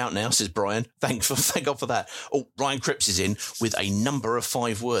 5-worded out now, says Brian. Thank God for that. Oh, Ryan Cripps is in with a number of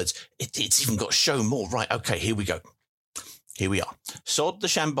 5 words. It's even got show more. Right, okay, here we go. Here we are. Sod the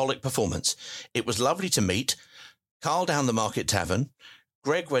shambolic performance. It was lovely to meet Carl down the Market Tavern,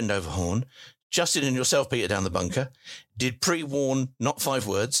 Greg Wendoverhorn, Justin and yourself, Peter, down the bunker. Did pre-warn, not 5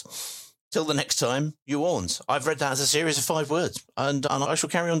 words. Till the next time, you warns. I've read that as a series of 5 words, and I shall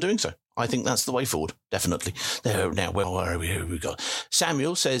carry on doing so. I think that's the way forward, definitely. There, now, where are we? Who we got?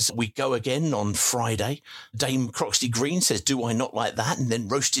 Samuel says, we go again on Friday. Dame Croxty Green says, do I not like that? And then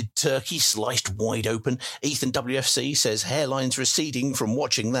roasted turkey sliced wide open. Ethan WFC says, hairline's receding from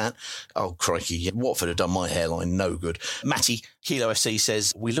watching that. Oh, crikey. Watford have done my hairline no good. Matty Kilo FC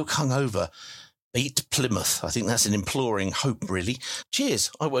says, we look hungover. Beat Plymouth. I think that's an imploring hope, really. Cheers.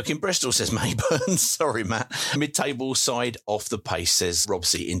 I work in Bristol, says Mayburn. Sorry, Matt. Mid-table side off the pace, says Rob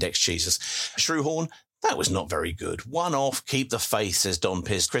C. Index Jesus. Shrewhorn. That was not very good. One off, keep the faith, says Don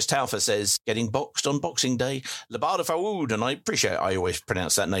Piz. Chris Talfa says, getting boxed on Boxing Day. Labada Fawood, and I appreciate I always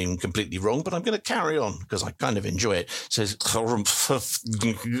pronounce that name completely wrong, but I'm going to carry on because I kind of enjoy it. Says,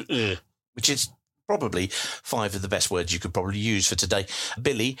 which is probably 5 of the best words you could probably use for today.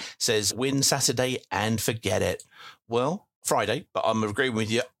 Billy says, win Saturday and forget it. Well, Friday, but I'm agreeing with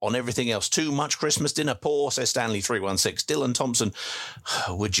you on everything else. Too much Christmas dinner poor, says Stanley 316. Dylan Thompson,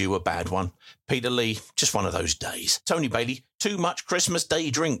 would you a bad one? Peter Lee, just one of those days. Tony Bailey, too much Christmas Day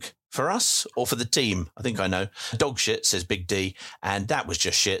drink. For us or for the team? I think I know. Dog shit, says Big D. And that was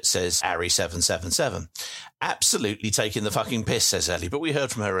just shit, says Ari777. Absolutely taking the fucking piss, says Ellie. But we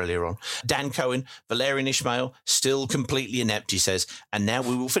heard from her earlier on. Dan Cohen, Valerian Ishmael, still completely inept, he says. And now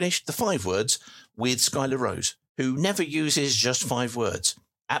we will finish the 5 words with Skylar Rose, who never uses just 5 words.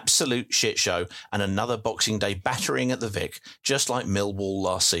 Absolute shit show and another Boxing Day battering at the Vic, just like Millwall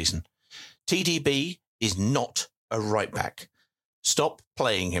last season. TDB is not a right back. Stop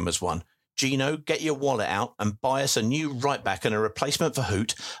playing him as one. Gino, get your wallet out and buy us a new right back and a replacement for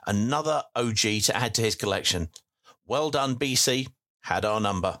Hoot, another OG to add to his collection. Well done, BC. Had our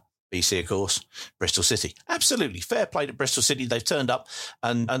number. BC, of course, Bristol City. Absolutely. Fair play to Bristol City. They've turned up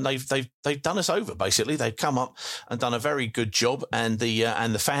and they've done us over, basically. They've come up and done a very good job, and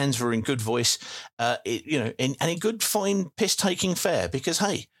the fans were in good voice, in good, fine, piss-taking fare, because,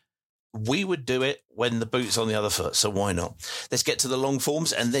 hey, we would do it when the boot's on the other foot, so why not? Let's get to the long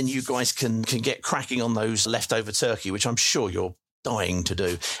forms, and then you guys can get cracking on those leftover turkey, which I'm sure you're dying to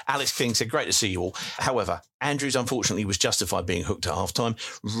do. Alex King said, great to see you all. However, Andrews unfortunately was justified being hooked at half-time.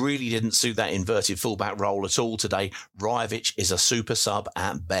 Really didn't suit that inverted fullback role at all today. Rajovic is a super sub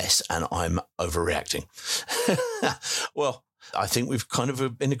at best, and I'm overreacting. Well, I think we've kind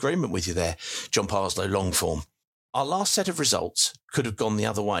of in agreement with you there, John Parslow, long form. Our last set of results could have gone the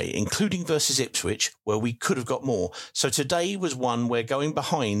other way, including versus Ipswich, where we could have got more. So today was one where going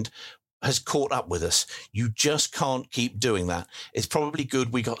behind has caught up with us. You just can't keep doing that. It's probably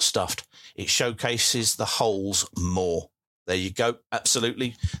good we got stuffed. It showcases the holes more. There you go.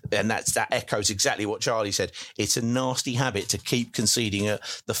 Absolutely. And that echoes exactly what Charlie said. It's a nasty habit to keep conceding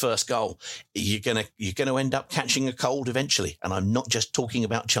the first goal. You're gonna end up catching a cold eventually. And I'm not just talking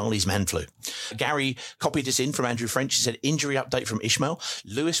about Charlie's man flu. Gary copied us in from Andrew French. He said, injury update from Ishmael.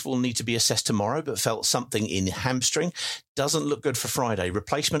 Lewis will need to be assessed tomorrow, but felt something in hamstring. Doesn't look good for Friday.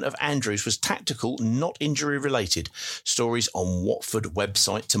 Replacement of Andrews was tactical, not injury related. Stories on Watford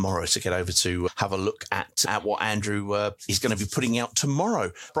website tomorrow to get over to have a look at what Andrew is going to be putting out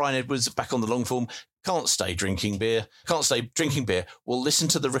tomorrow. Brian Edwards back on the long form. Can't stay drinking beer. We'll listen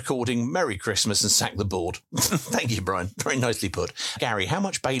to the recording. Merry Christmas and sack the board. Thank you, Brian. Very nicely put. Gary, how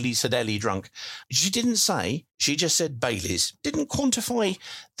much Baileys had Ellie drunk? She didn't say. She just said Baileys. Didn't quantify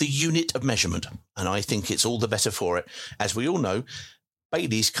the unit of measurement. And I think it's all the better for it. As we all know,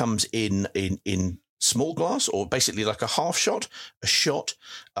 Baileys comes in small glass, or basically like a half shot, a shot,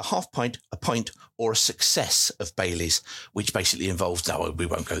 a half pint, a pint, or a success of Baileys, which basically involves, no, we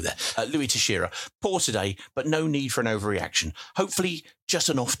won't go there. Louis Teixeira, poor today, but no need for an overreaction. Hopefully just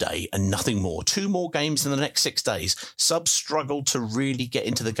an off day and nothing more. 2 more games in the next 6 days. Subs struggled to really get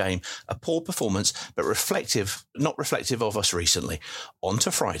into the game. A poor performance, but not reflective of us recently. On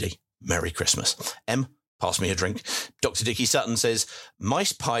to Friday. Merry Christmas. Pass me a drink. Dr. Dickie Sutton says,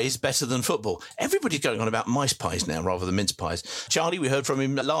 mice pies better than football. Everybody's going on about mice pies now rather than mince pies. Charlie, we heard from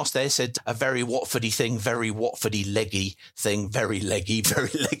him last there, said a very Watfordy thing, very Watfordy leggy thing, very leggy.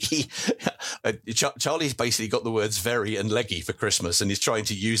 Charlie's basically got the words very and leggy for Christmas and he's trying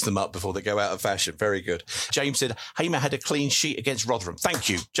to use them up before they go out of fashion. Very good. James said, Hamer had a clean sheet against Rotherham. Thank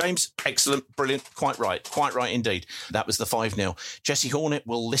you, James. Excellent. Brilliant. Quite right indeed. That was the 5-0. Jesse Hornet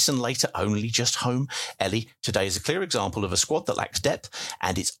will listen later, only just home. Today is a clear example of a squad that lacks depth,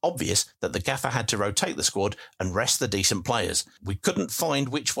 and it's obvious that the gaffer had to rotate the squad and rest the decent players. We couldn't find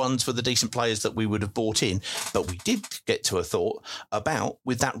which ones were the decent players that we would have brought in, but we did get to a thought about,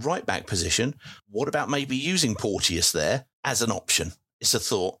 with that right-back position, what about maybe using Porteous there as an option? It's a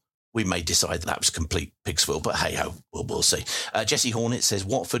thought. We may decide that was complete pigswill, but hey-ho, we'll see. Jesse Hornet says,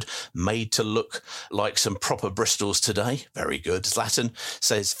 Watford made to look like some proper Bristols today. Very good. Zlatan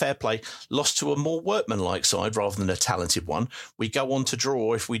says, fair play, lost to a more workmanlike side rather than a talented one. We go on to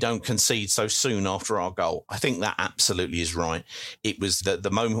draw if we don't concede so soon after our goal. I think that absolutely is right. It was the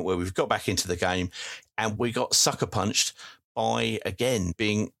moment where we've got back into the game and we got sucker punched by, again,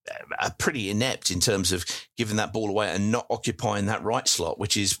 being pretty inept in terms of giving that ball away and not occupying that right slot,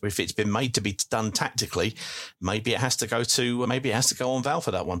 which is, if it's been made to be done tactically, maybe it has to go on Val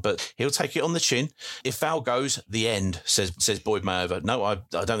for that one, but he'll take it on the chin. If Val goes, the end, says Boyd Mayover. No, I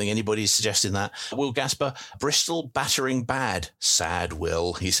don't think anybody's suggesting that. Will Gasper, Bristol battering bad. Sad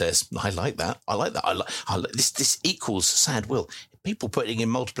Will, he says. I like that. This equals sad Will. People putting in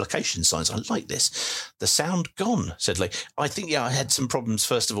multiplication signs. I like this. The sound gone, said Lee. I think, I had some problems.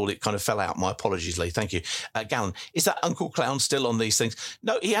 First of all, it kind of fell out. My apologies, Lee. Thank you. Gallon, is that Uncle Clown still on these things?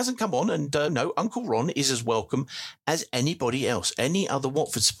 No, he hasn't come on. And no, Uncle Ron is as welcome as anybody else, any other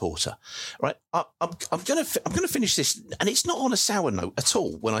Watford supporter. Right? I'm going to finish this. And it's not on a sour note at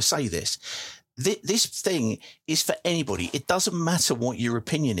all when I say this. This thing is for anybody. It doesn't matter what your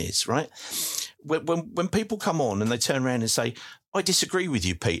opinion is, right? When people come on and they turn around and say, I disagree with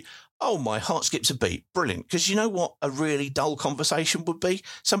you, Pete. Oh, my heart skips a beat. Brilliant. Because you know what a really dull conversation would be?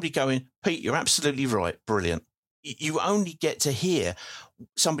 Somebody going, Pete, you're absolutely right. Brilliant. You only get to hear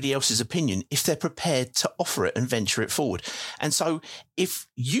somebody else's opinion if they're prepared to offer it and venture it forward. And so if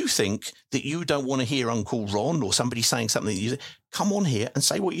you think that you don't want to hear Uncle Ron or somebody saying something that you come on here and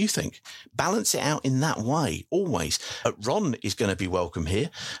say what you think. Balance it out in that way, always. Ron is going to be welcome here.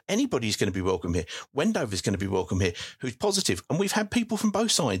 Anybody's going to be welcome here. Wendover's going to be welcome here who's positive. And we've had people from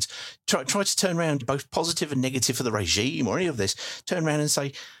both sides try to turn around, both positive and negative for the regime or any of this, turn around and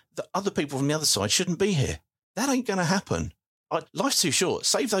say that other people from the other side shouldn't be here. That ain't going to happen. Life's too short.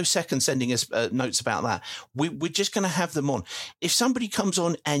 Save those seconds sending us notes about that. We're just going to have them on. If somebody comes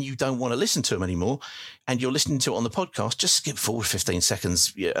on and you don't want to listen to them anymore and you're listening to it on the podcast, just skip forward 15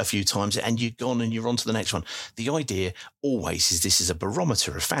 seconds a few times and you're gone and you're on to the next one. The idea always is this is a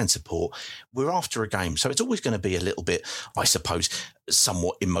barometer of fan support. We're after a game, so it's always going to be a little bit, I suppose,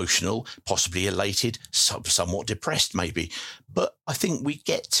 somewhat emotional, possibly elated, somewhat depressed maybe. But I think we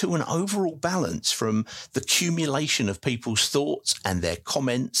get to an overall balance from the accumulation of people's thoughts and their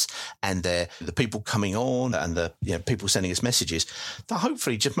comments and the people coming on and the people sending us messages that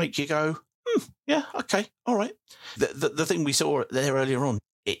hopefully just make you go, yeah, okay, all right. The thing we saw there earlier on,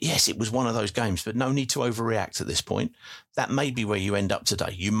 yes, it was one of those games, but no need to overreact at this point. That may be where you end up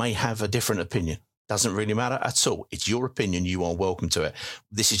today. You may have a different opinion. Doesn't really matter at all. It's your opinion. You are welcome to it.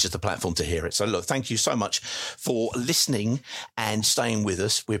 This is just a platform to hear it. So look, thank you so much for listening and staying with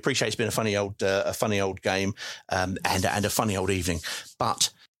us. We appreciate it's been a funny old game and a funny old evening,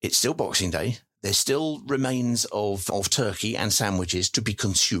 but it's still Boxing Day. There still remains of turkey and sandwiches to be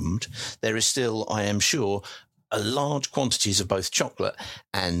consumed. There is still, I am sure, large quantities of both chocolate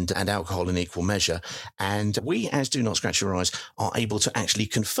and alcohol in equal measure. And we, as Do Not Scratch Your Eyes, are able to actually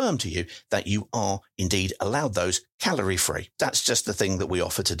confirm to you that you are indeed allowed those calorie-free. That's just the thing that we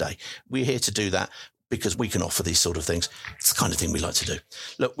offer today. We're here to do that because we can offer these sort of things. It's the kind of thing we like to do.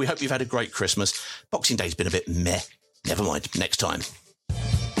 Look, we hope you've had a great Christmas. Boxing Day's been a bit meh. Never mind. Next time.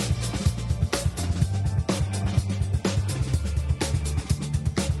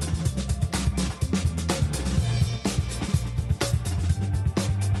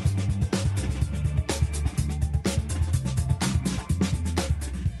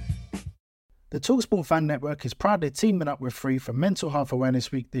 The TalkSport Fan Network is proudly teaming up with Free for Mental Health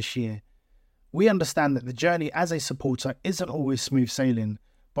Awareness Week this year. We understand that the journey as a supporter isn't always smooth sailing,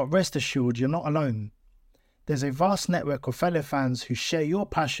 but rest assured you're not alone. There's a vast network of fellow fans who share your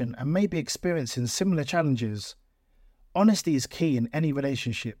passion and may be experiencing similar challenges. Honesty is key in any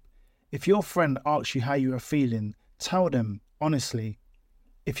relationship. If your friend asks you how you are feeling, tell them honestly.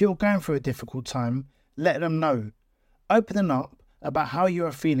 If you're going through a difficult time, let them know. Opening up about how you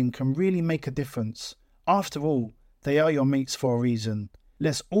are feeling can really make a difference. After all, they are your mates for a reason.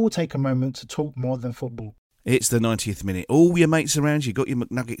 Let's all take a moment to talk more than football. It's the 90th minute. All your mates around, you got your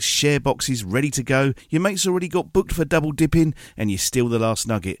McNuggets share boxes ready to go. Your mates already got booked for double dipping and you steal the last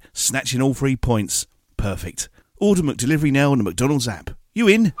nugget, snatching all 3 points. Perfect. Order McDelivery now on the McDonald's app. You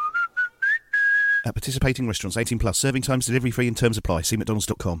in? At participating restaurants, 18 plus, serving times, delivery free and terms apply. See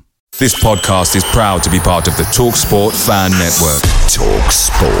mcdonalds.com. This podcast is proud to be part of the TalkSport Fan Network.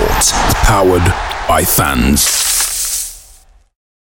 TalkSport. Powered by fans.